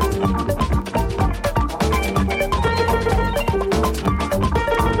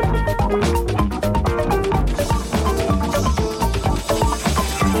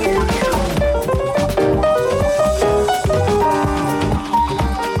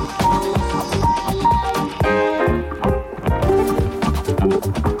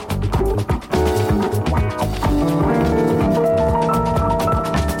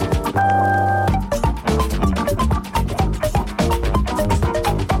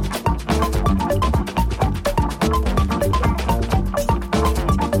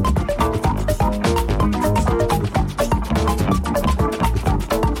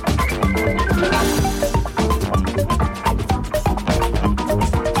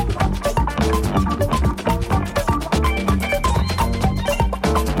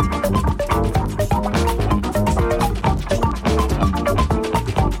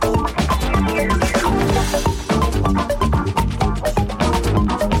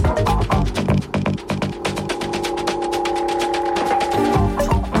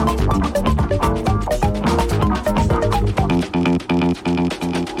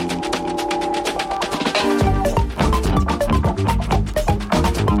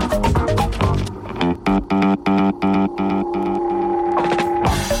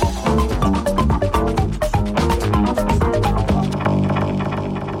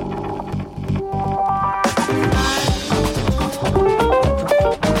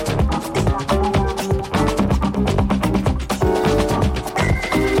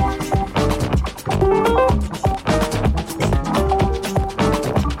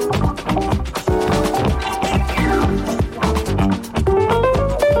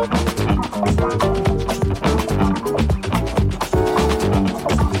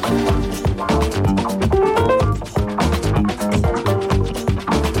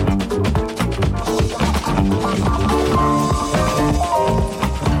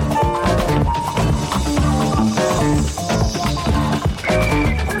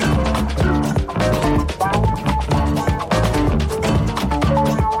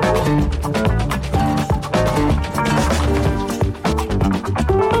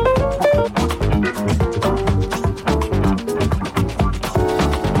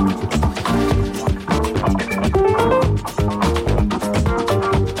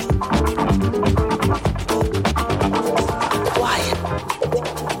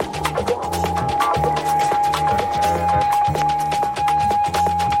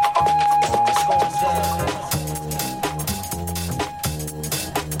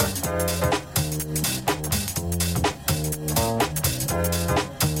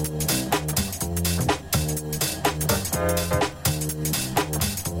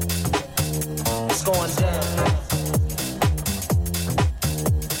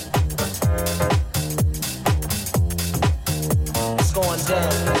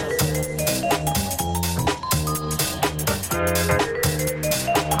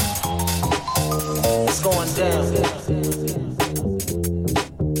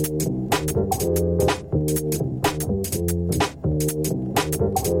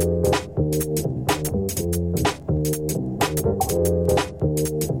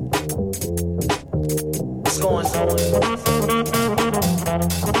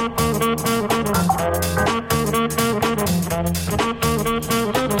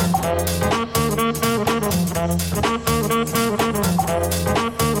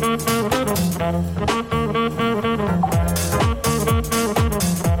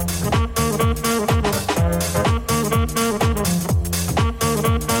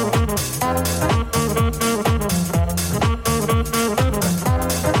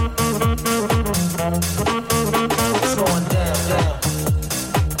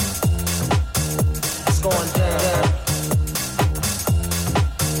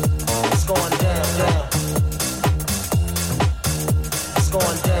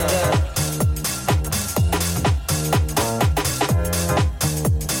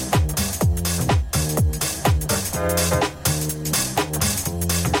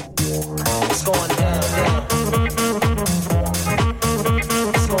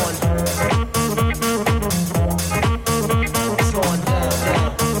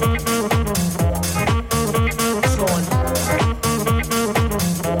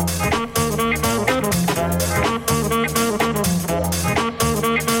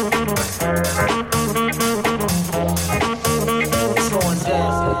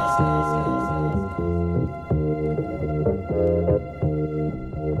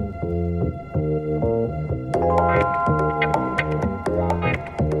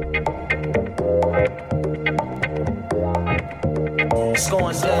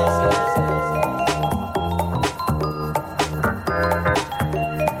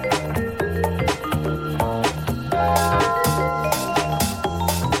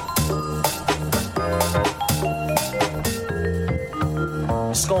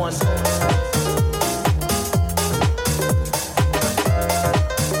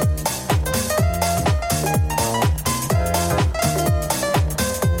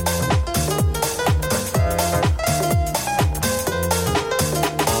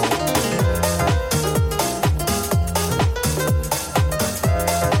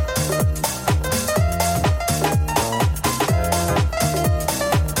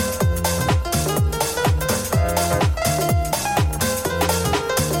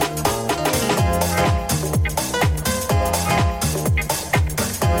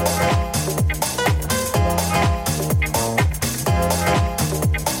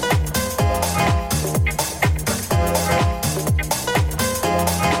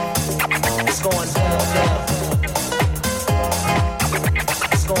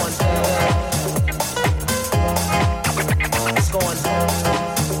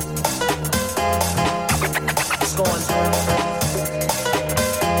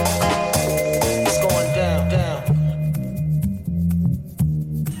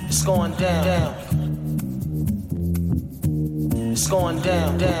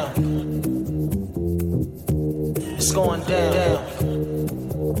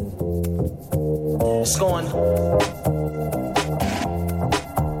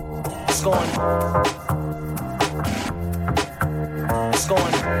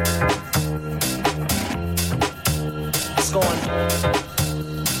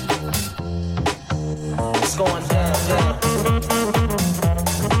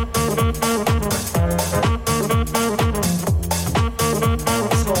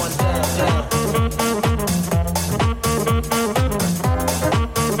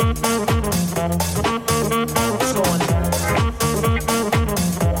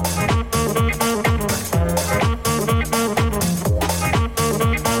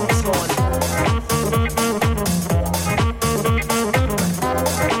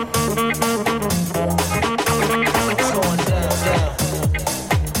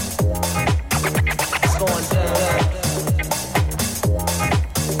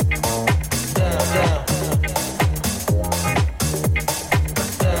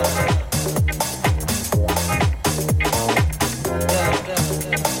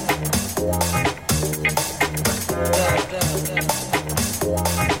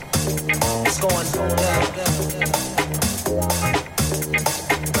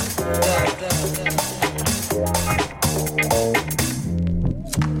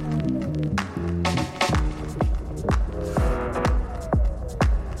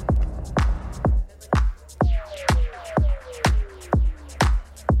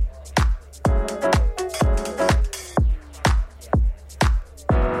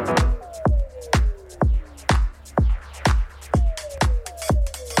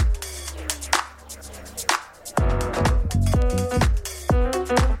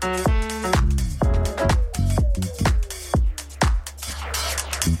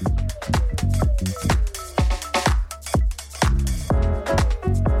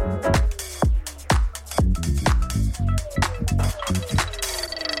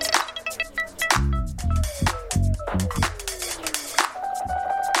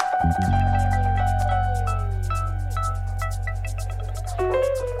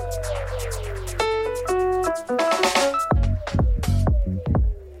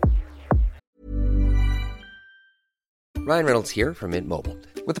 Ryan Reynolds here from Mint Mobile.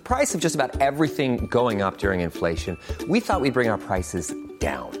 With the price of just about everything going up during inflation, we thought we'd bring our prices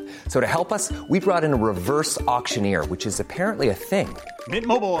down. So to help us, we brought in a reverse auctioneer, which is apparently a thing. Mint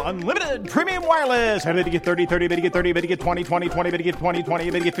Mobile Unlimited Premium Wireless. How to get 30, 30, bit to get 30, bit to get 20, 20, 20, bit to get 20,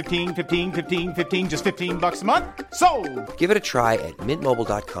 20, bit to get 15, 15, 15, 15, just $15 a month? Sold! Give it a try at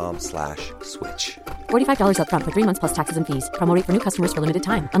mintmobile.com/switch. $45 up front for 3 months plus taxes and fees. Promo rate for new customers for limited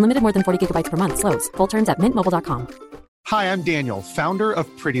time. Unlimited more than 40 gigabytes per month. Slows full terms at mintmobile.com. Hi, I'm Daniel, founder of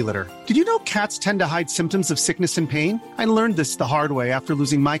Pretty Litter. Did you know cats tend to hide symptoms of sickness and pain? I learned this the hard way after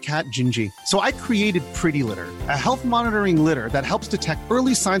losing my cat, Gingy. So I created Pretty Litter, a health monitoring litter that helps detect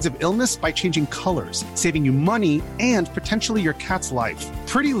early signs of illness by changing colors, saving you money and potentially your cat's life.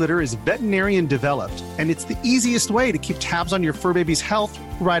 Pretty Litter is veterinarian developed, and it's the easiest way to keep tabs on your fur baby's health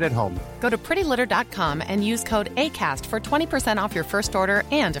right at home. Go to prettylitter.com and use code ACAST for 20% off your first order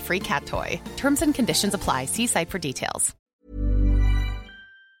and a free cat toy. Terms and conditions apply. See site for details.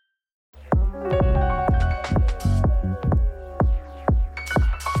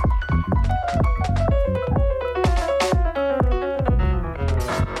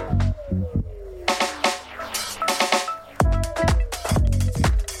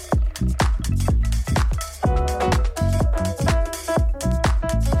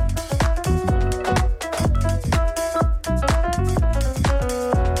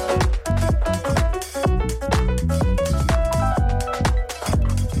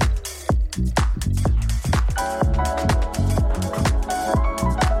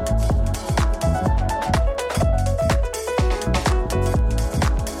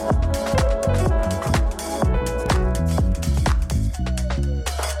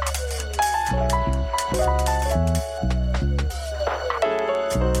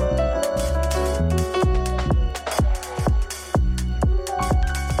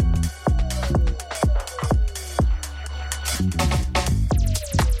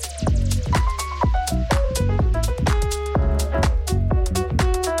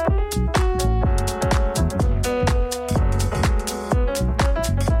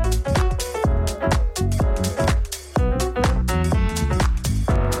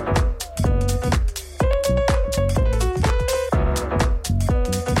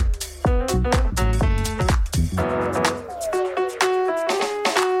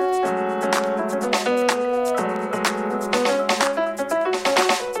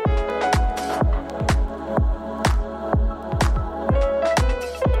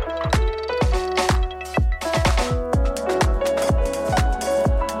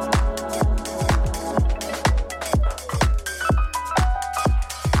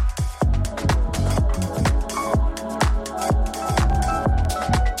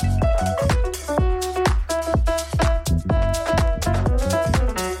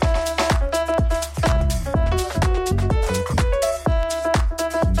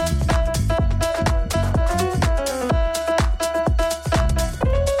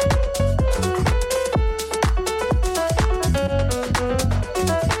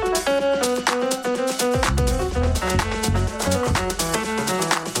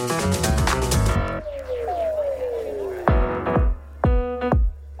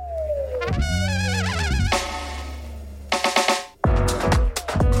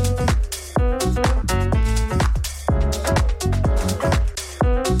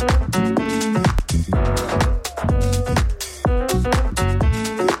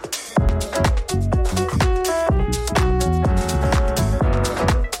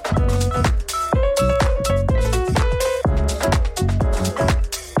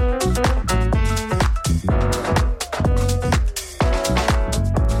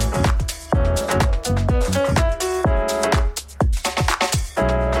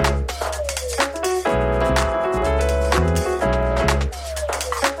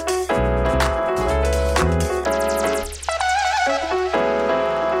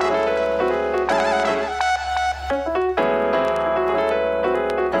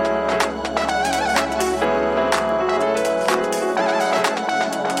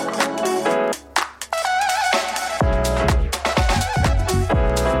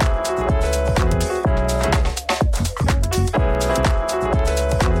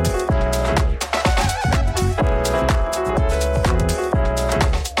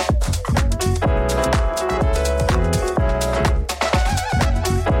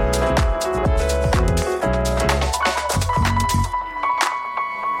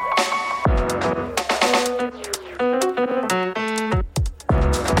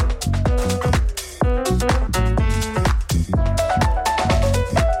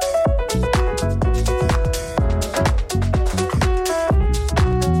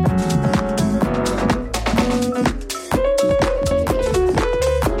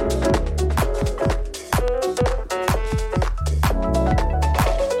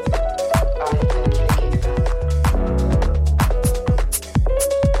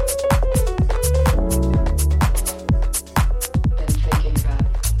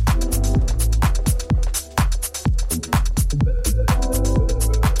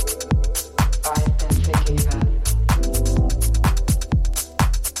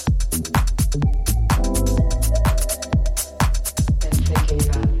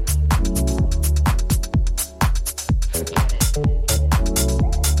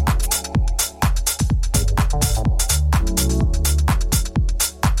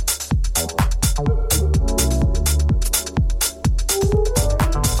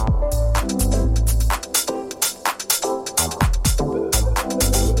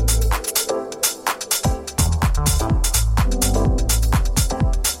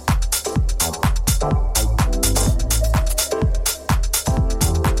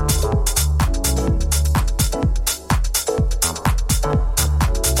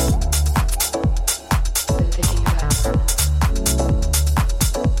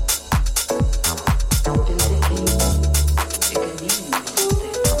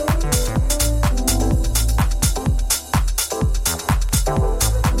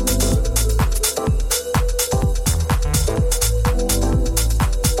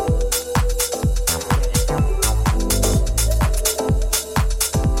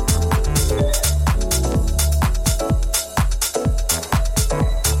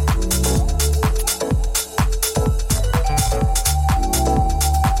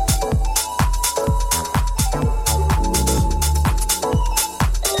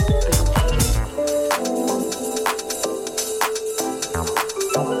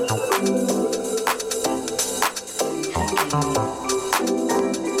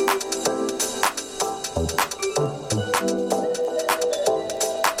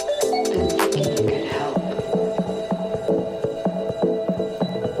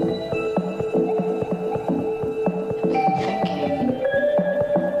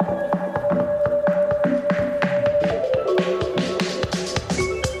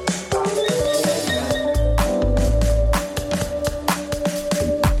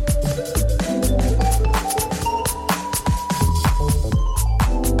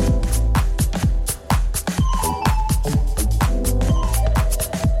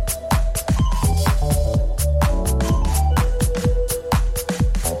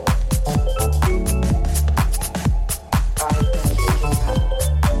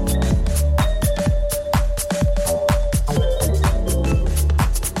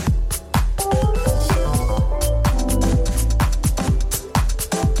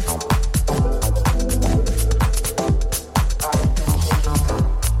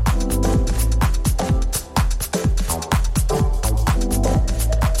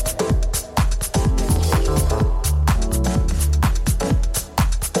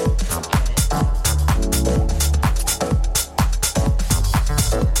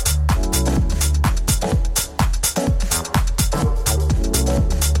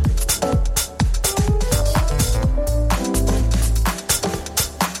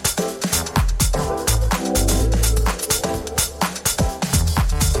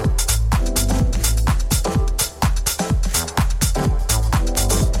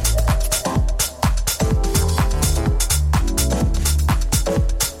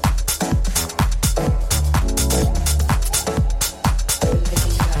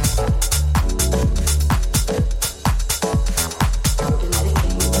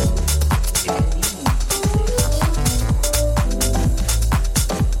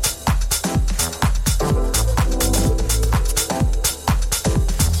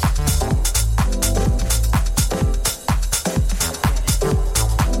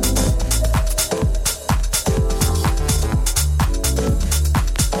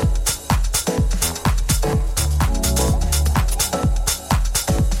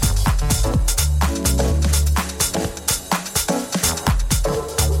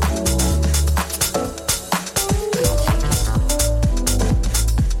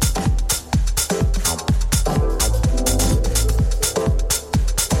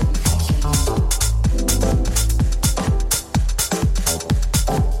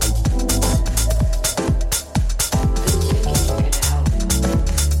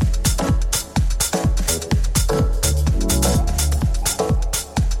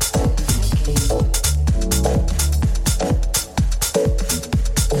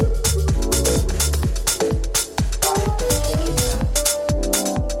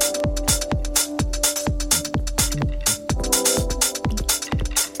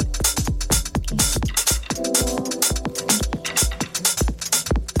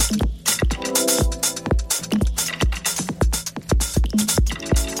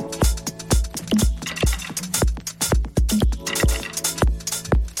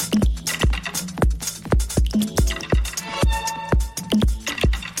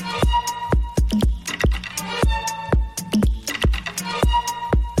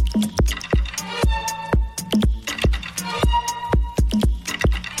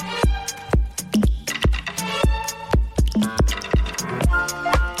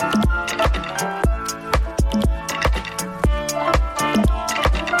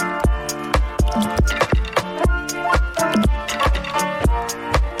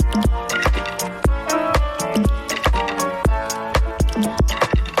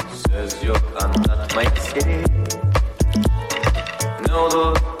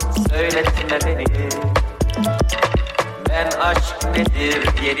 söyletme beni. Ben aşk nedir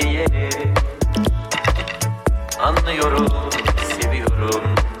yeni yeni anlıyorum, seviyorum.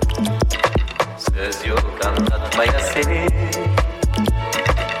 Söz yok anlatmaya seni.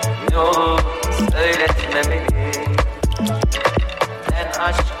 Ne olur söyletme beni. Ben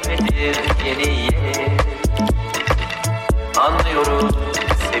aşk nedir yeni yeni anlıyorum,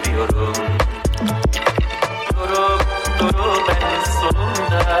 seviyorum. Durup durup en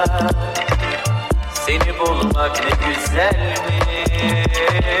sonunda seni bulmak ne güzelmiş.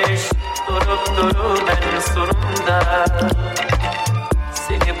 Durup durup en sonunda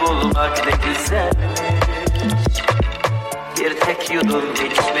seni bulmak ne güzelmiş. Bir tek yudum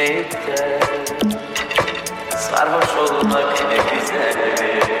içmeyip de sarhoş olmak ne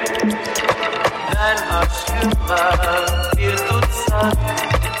güzelmiş. Ben aşkımla bir tutsak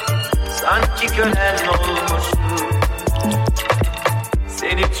sanki kölen olmuşum.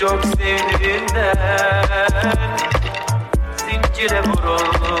 Seni çok sevdiğimden zincire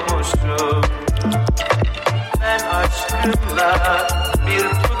vurulmuşum. Ben aşkımla bir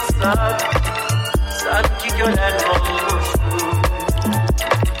tutsak sanki kölen olmuşum.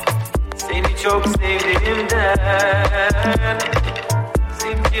 Seni çok sevdiğimden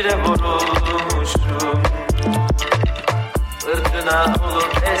zincire vurulmuşum. Fırtına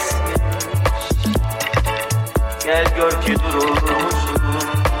olup esmiş, gel gör ki durulmuşum.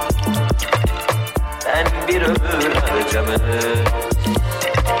 Ben bir ömür harcamış,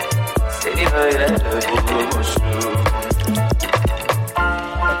 seni böyle bulmuşum.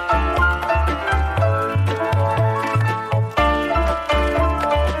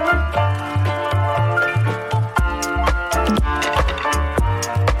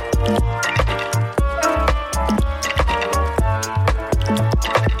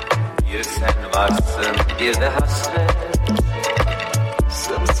 Bir de hasret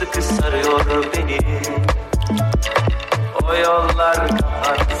sımsıkı sarıyor beni. O yollar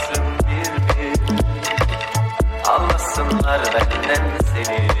kapatsın bir bir, almasınlar benden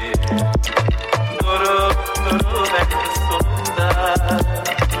seni. Durup durup en sonunda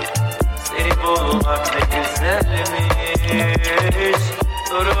seni bulmak ne güzelmiş.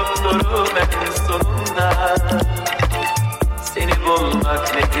 Durup durup en sonunda seni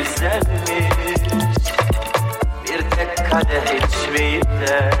bulmak ne güzelmiş. Bir tek kadeh içmeyip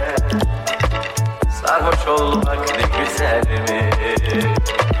de sarhoş olmak ne güzelmiş.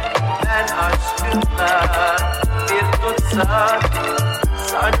 Ben aşkımla bir tutsak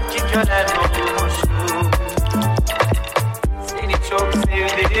sanki kölen olmuşum. Seni çok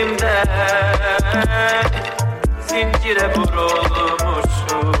sevdiğimden zincire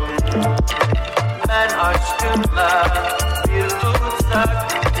vurulmuşum. Ben aşkımla bir tutsak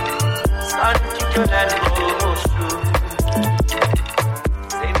sanki kölen olmuşum.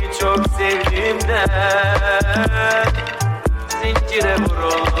 Seni çok sevdiğimden zincire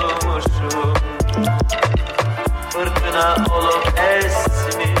vurulmuşum. Fırtına olup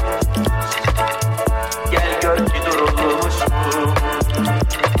esmiş, gel gör ki durulmuşum.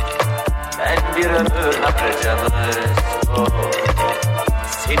 Ben bir ömür harcamış,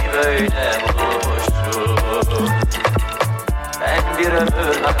 seni böyle bulmuşum. Ben bir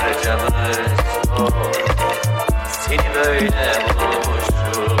ömür harcamış, seni böyle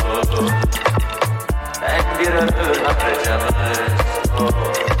bulmuşum. Ben bir ömür harcamış,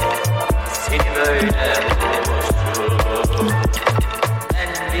 seni böyle bulmuşum. Ben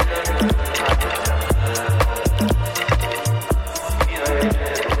bir ömür harcamış, seni böyle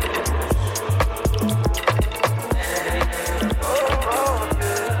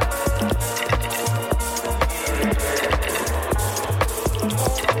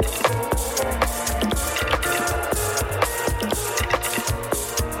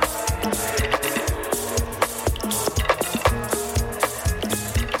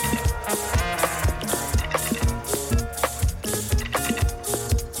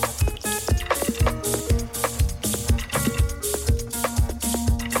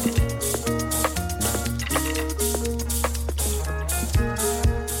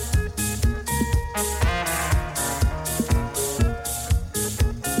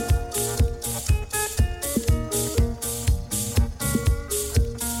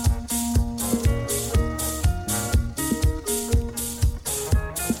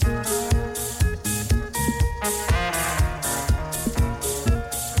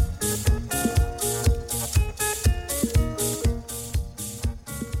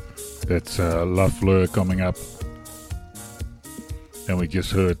That's Love Fleur coming up. And we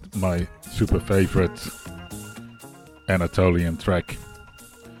just heard my super favorite Anatolian track.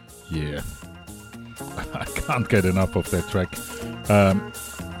 Yeah, I can't get enough of that track.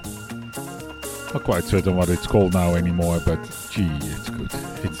 Not quite certain what it's called now anymore, but gee, it's good.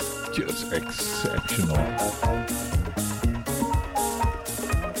 It's just exceptional.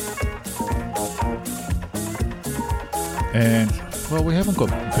 And well, we haven't got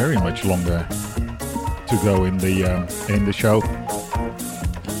very much longer to go in the show.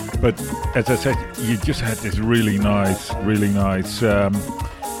 But as I said, you just had this really nice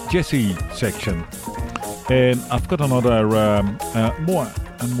Jesse section, and I've got another more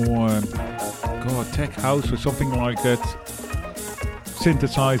tech house or something like that.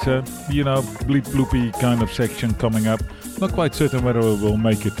 Synthesizer, bleep bloopy kind of section coming up. Not quite certain whether we will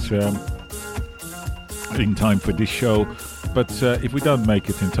make it in time for this show, but if we don't make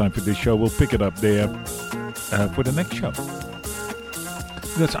it in time for this show, we'll pick it up there for the next show.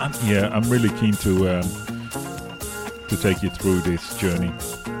 Because I'm really keen to take you through this journey.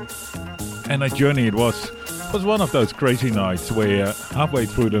 And a journey it was one of those crazy nights where halfway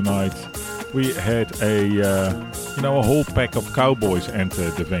through the night we had a whole pack of cowboys enter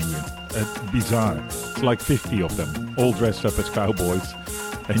the venue. Bizarre. It's like 50 of them, all dressed up as cowboys.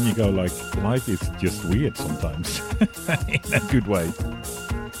 And you go like, life is just weird sometimes. In a good way.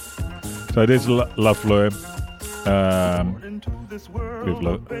 So this is La Fleur.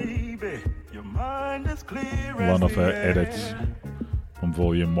 One of her edits from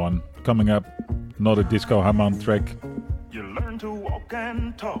Volume 1. Coming up, another Disco Hammond track. You learn to walk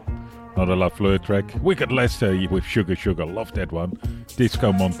and talk. Another La Fleur track. Wicked Lester with Sugar Sugar. Love that one.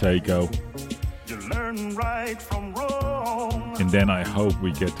 Disco Montego. You learn right from wrong. And then I hope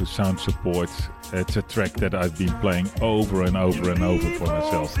we get to Sound Support. It's a track that I've been playing over and over and over for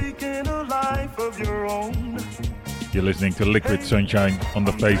myself. You're listening to Liquid Sunshine on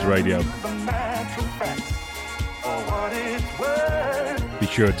the Face Radio. Be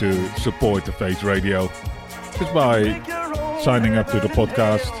sure to support the Face Radio just by signing up to the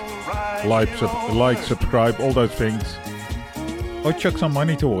podcast, like, subscribe, all those things. Or chuck some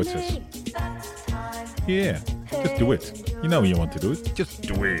money towards us. Yeah, just do it. You know you want to do it. Just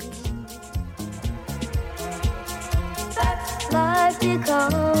do it. Life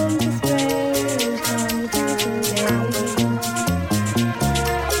becomes a strange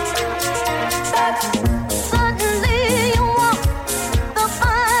suddenly you want the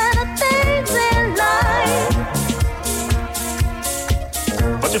finer things in life.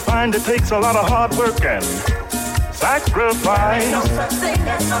 But you find it takes a lot of hard work and sacrifice. Ain't no such thing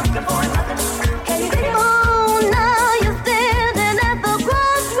as something for nothing. Oh, now you're standing at the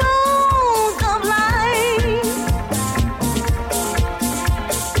crossroads of life.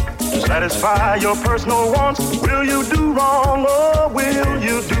 To satisfy your personal wants, will you do wrong or will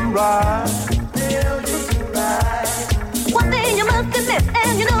you do right? One thing you must admit,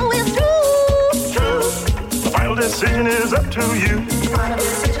 and you know it's true. True. The final decision is up to you. The final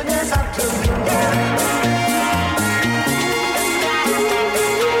decision is up to you.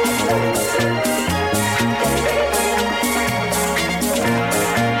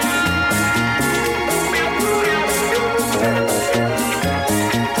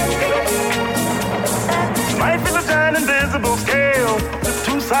 Life is a giant invisible scale with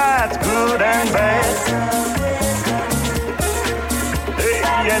two sides, good and bad.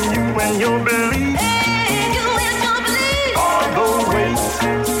 Hey, and you and your belief. Hey, you and your belief. All the weight.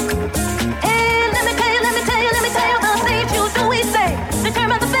 Hey, let me tell you the things you do we say.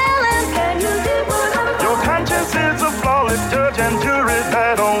 Determine the balance. Can you do what? Your conscience is a flawless judge and jury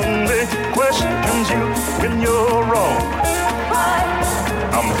that only questions you when you're wrong.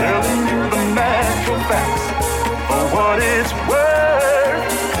 I'm telling you the natural facts for what it's worth.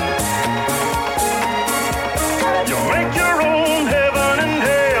 You make your own heaven and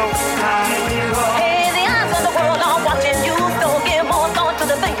hell. Hey, the eyes of the world are watching you. Don't give more thought to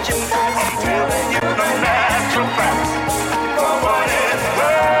the things you say. I'm telling you the natural facts for what it's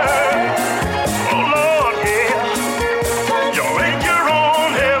worth. Oh Lord, yeah. You make your own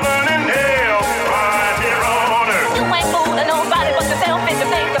heaven and hell right here on earth. You ain't fooling nobody but yourself if you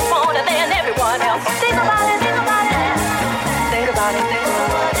think you're smarter than everyone else. Think about it, think about it. Think about it, think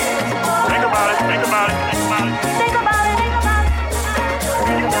about it. Think about it, think about it, think about it. Think about it, think about it.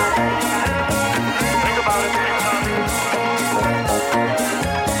 Think about it, think about it.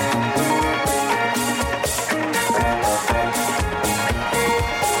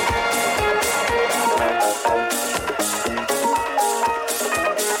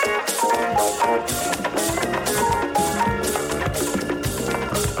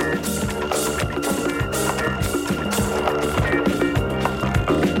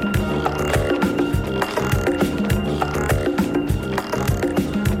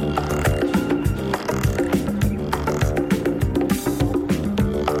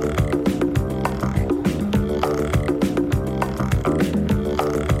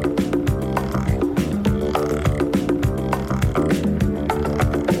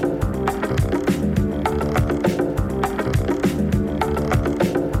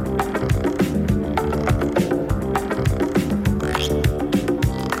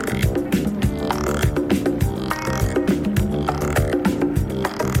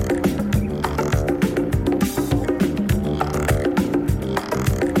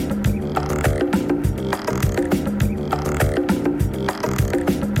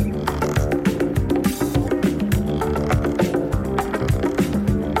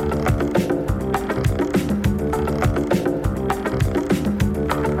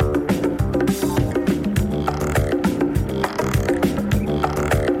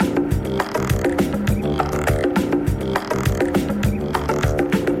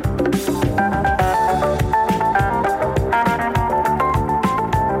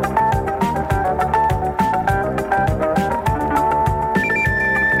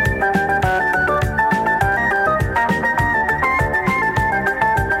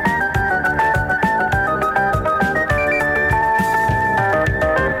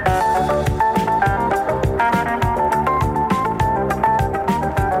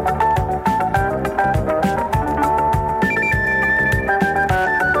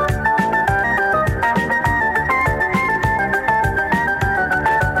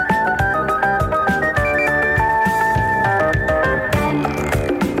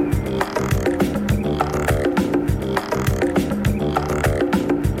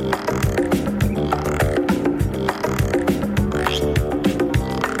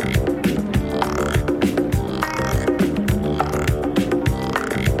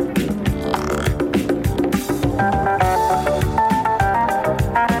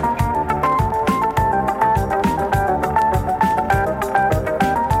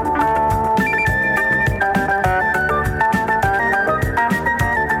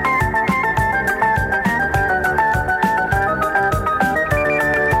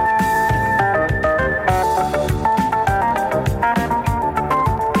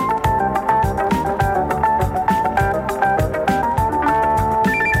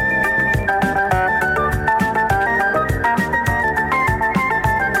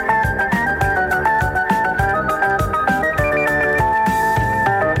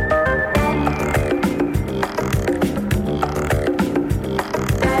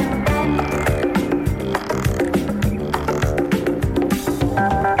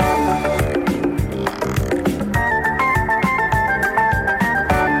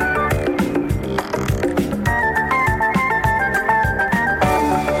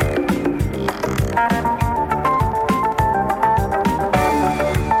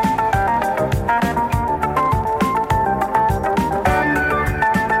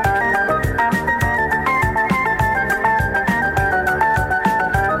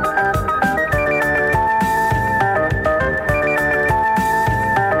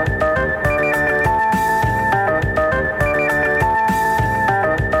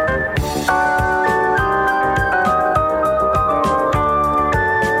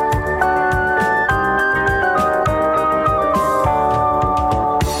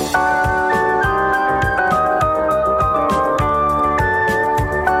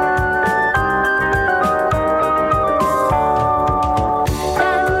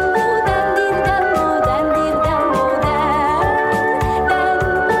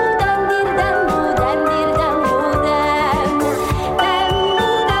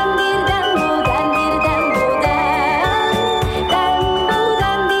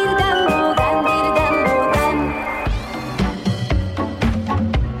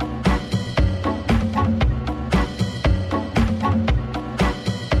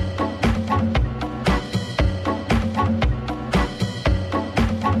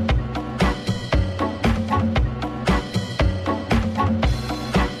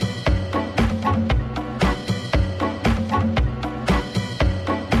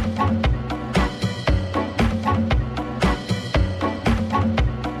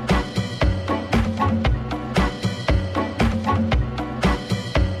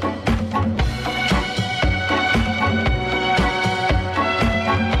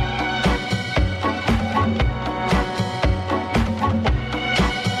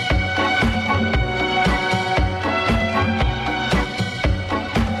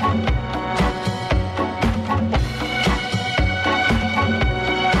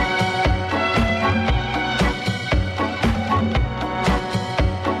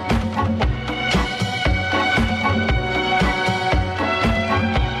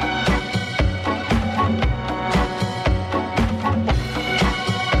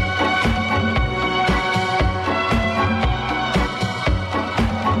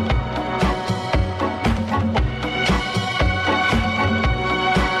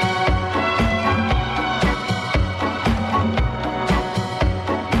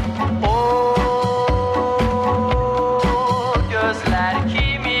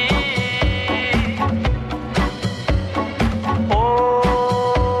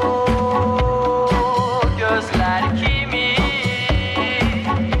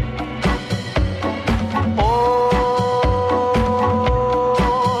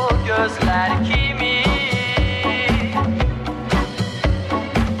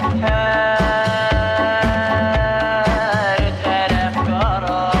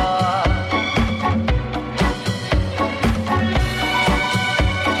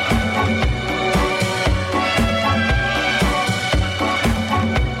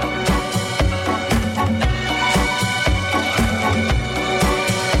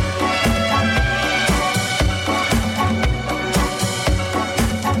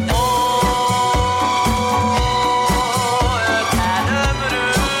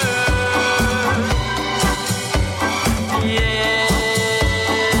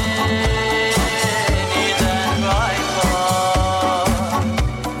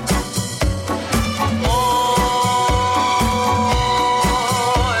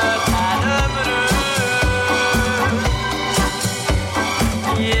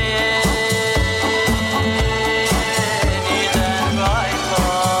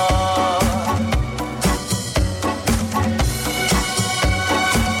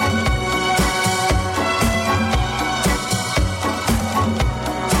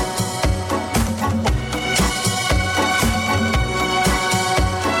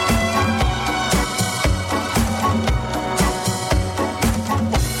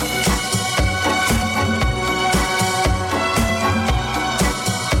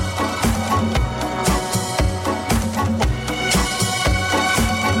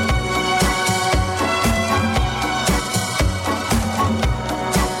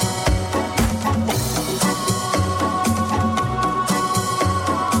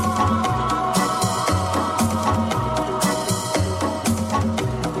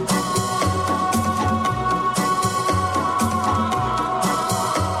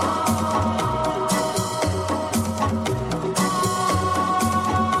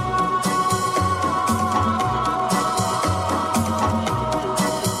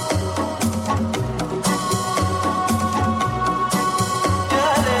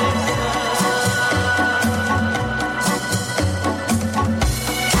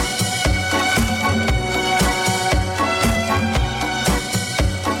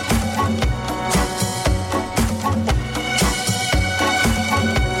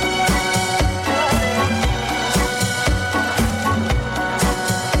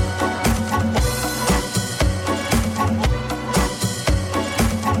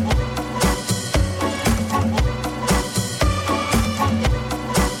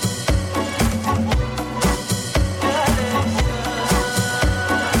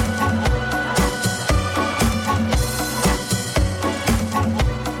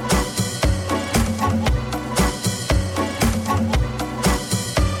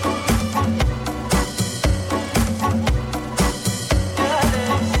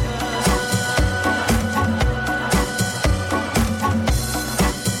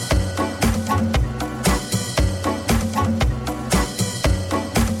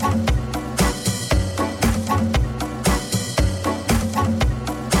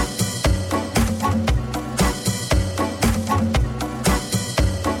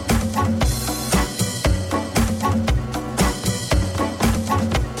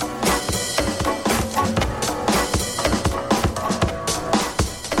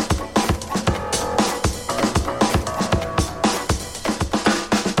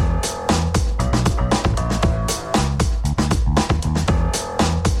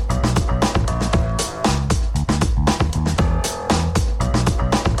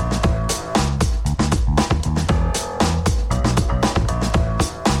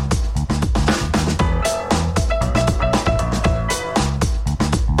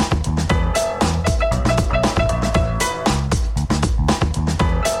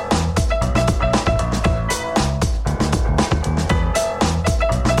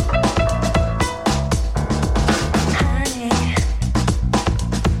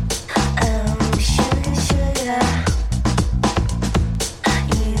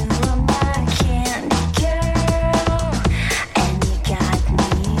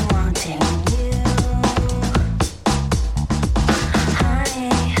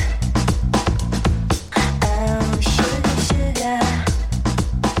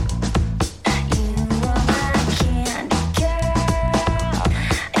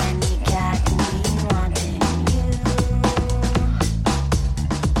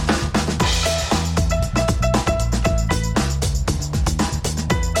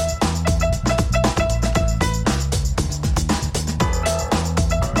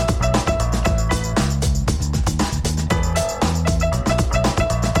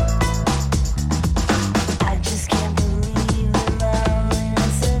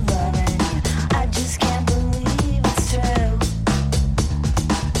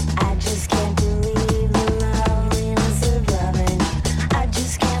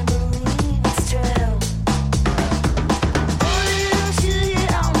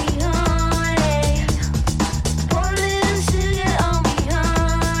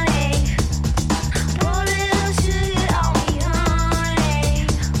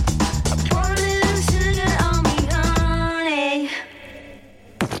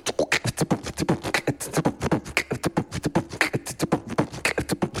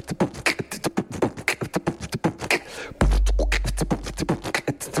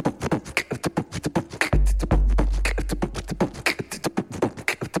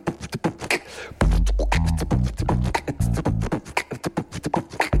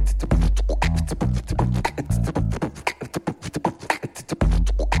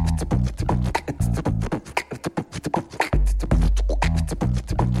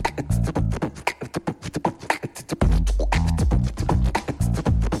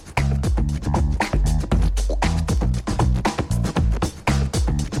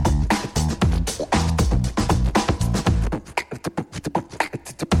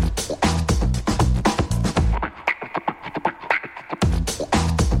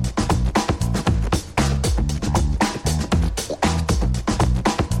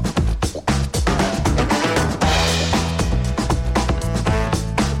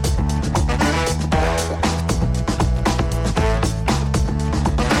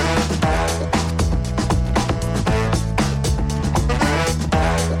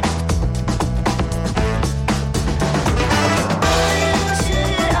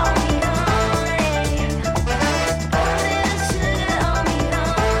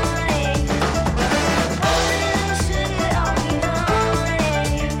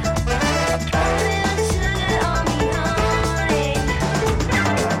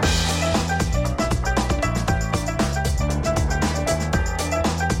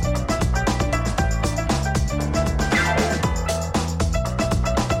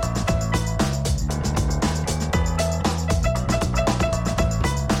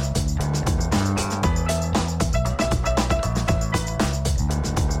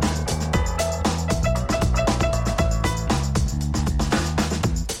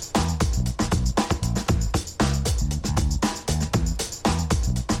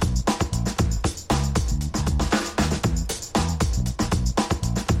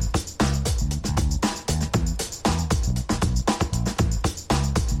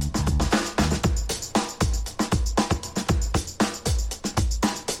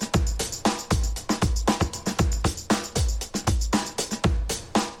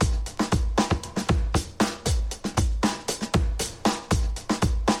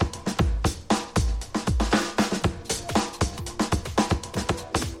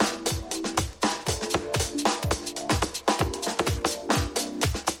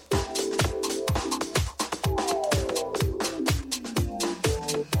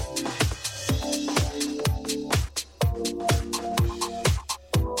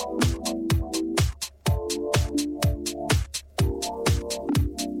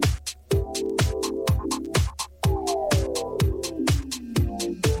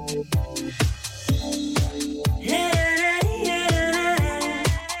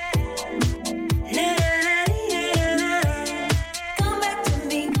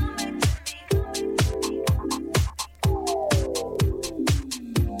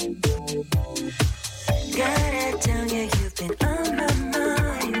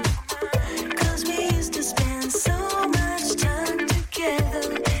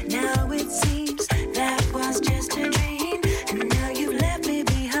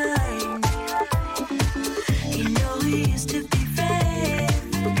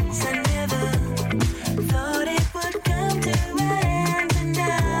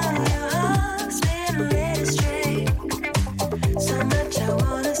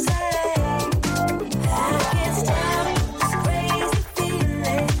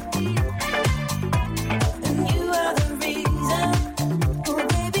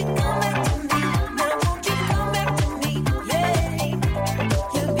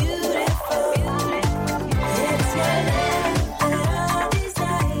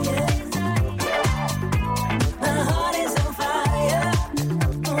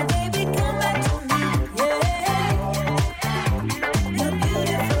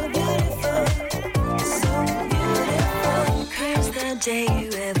 day you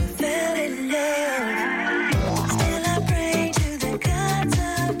ever fell in love. Still I pray to the gods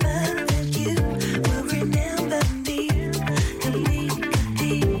above that you will remember me, and we could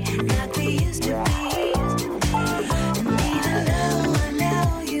be like we used to be. And even though I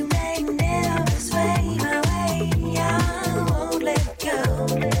know you may never sway my way, I won't let go.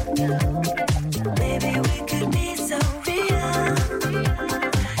 Baby, we could be so real.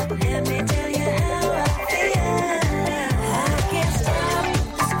 Let me tell you how I feel. I can't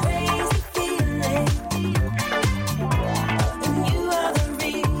stop.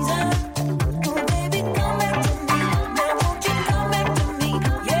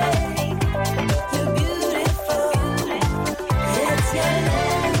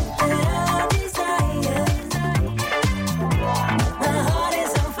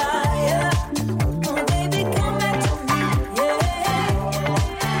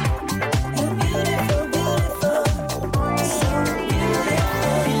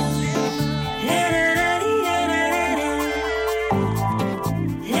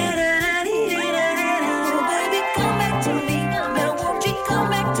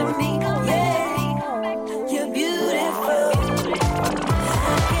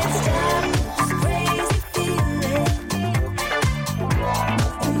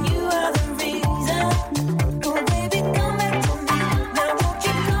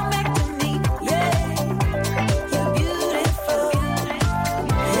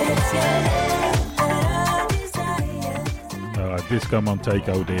 Disco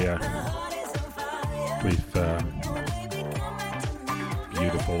Montego there. With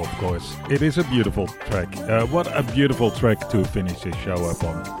beautiful, of course. It is a beautiful track. What a beautiful track to finish this show up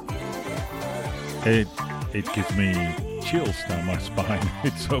on. It gives me chills down my spine.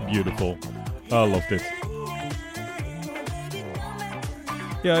 It's so beautiful. I loved it.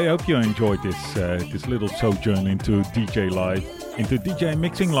 Yeah, I hope you enjoyed this little sojourn into DJ Live, into DJ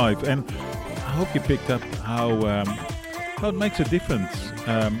Mixing Live, and I hope you picked up how it makes a difference.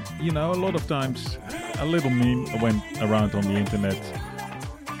 A lot of times a little meme went around on the internet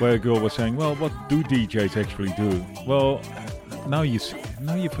where a girl was saying, "Well, what do DJs actually do?" Well, now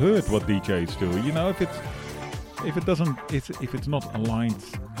you've heard what DJs do. If it's not aligned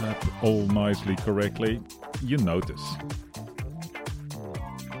all nicely correctly, you notice.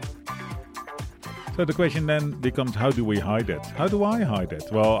 So the question then becomes, how do we hide it? How do I hide it?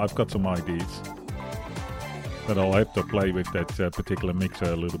 Well, I've got some ideas, but I'll have to play with that particular mixer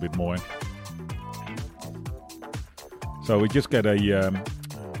a little bit more. So we just get a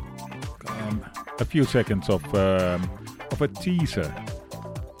few seconds of a teaser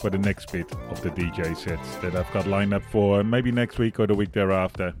for the next bit of the DJ sets that I've got lined up for maybe next week or the week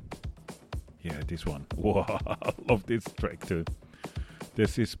thereafter. Yeah, this one. Whoa, I love this track too.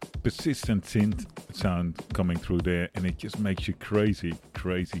 There's this persistent synth sound coming through there, and it just makes you crazy,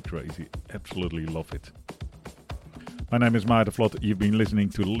 crazy, crazy. Absolutely love it. My name is Maarten Vlot. You've been listening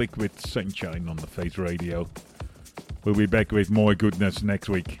to Liquid Sunshine on the Face Radio. We'll be back with more goodness next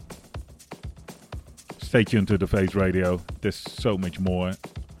week. Stay tuned to the Face Radio. There's so much more.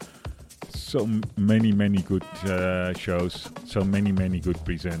 So many, many good shows. So many, many good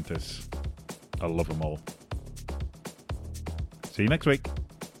presenters. I love them all. See you next week.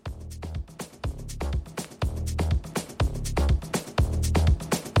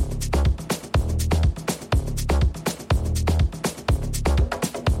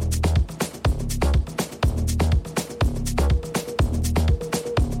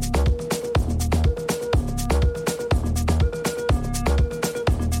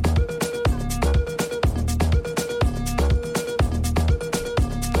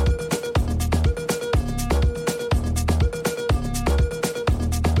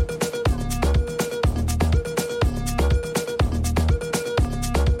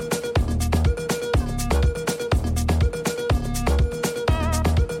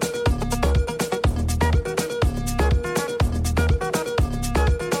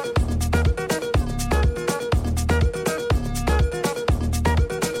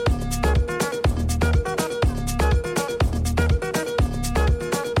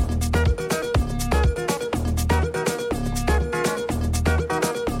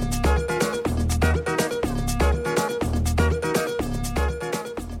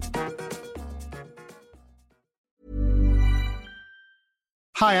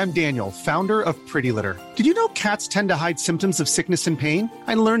 Hi, I'm Daniel, founder of Pretty Litter. Did you know cats tend to hide symptoms of sickness and pain?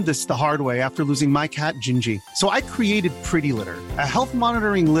 I learned this the hard way after losing my cat, Gingy. So I created Pretty Litter, a health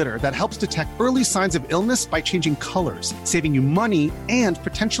monitoring litter that helps detect early signs of illness by changing colors, saving you money and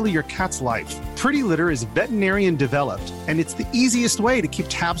potentially your cat's life. Pretty Litter is veterinarian developed, and it's the easiest way to keep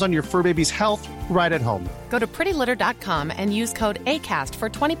tabs on your fur baby's health right at home. Go to prettylitter.com and use code ACAST for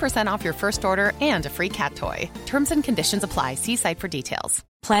 20% off your first order and a free cat toy. Terms and conditions apply. See site for details.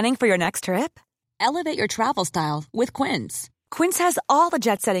 Planning for your next trip? Elevate your travel style with Quince. Quince has all the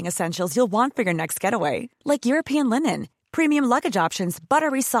jet-setting essentials you'll want for your next getaway, like European linen, premium luggage options,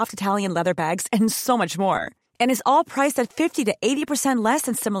 buttery soft Italian leather bags, and so much more. And is all priced at 50 to 80% less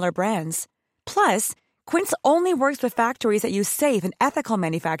than similar brands. Plus, Quince only works with factories that use safe and ethical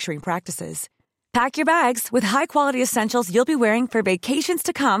manufacturing practices. Pack your bags with high-quality essentials you'll be wearing for vacations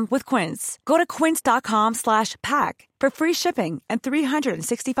to come with Quince. Go to quince.com/pack for free shipping and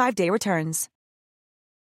 365-day returns.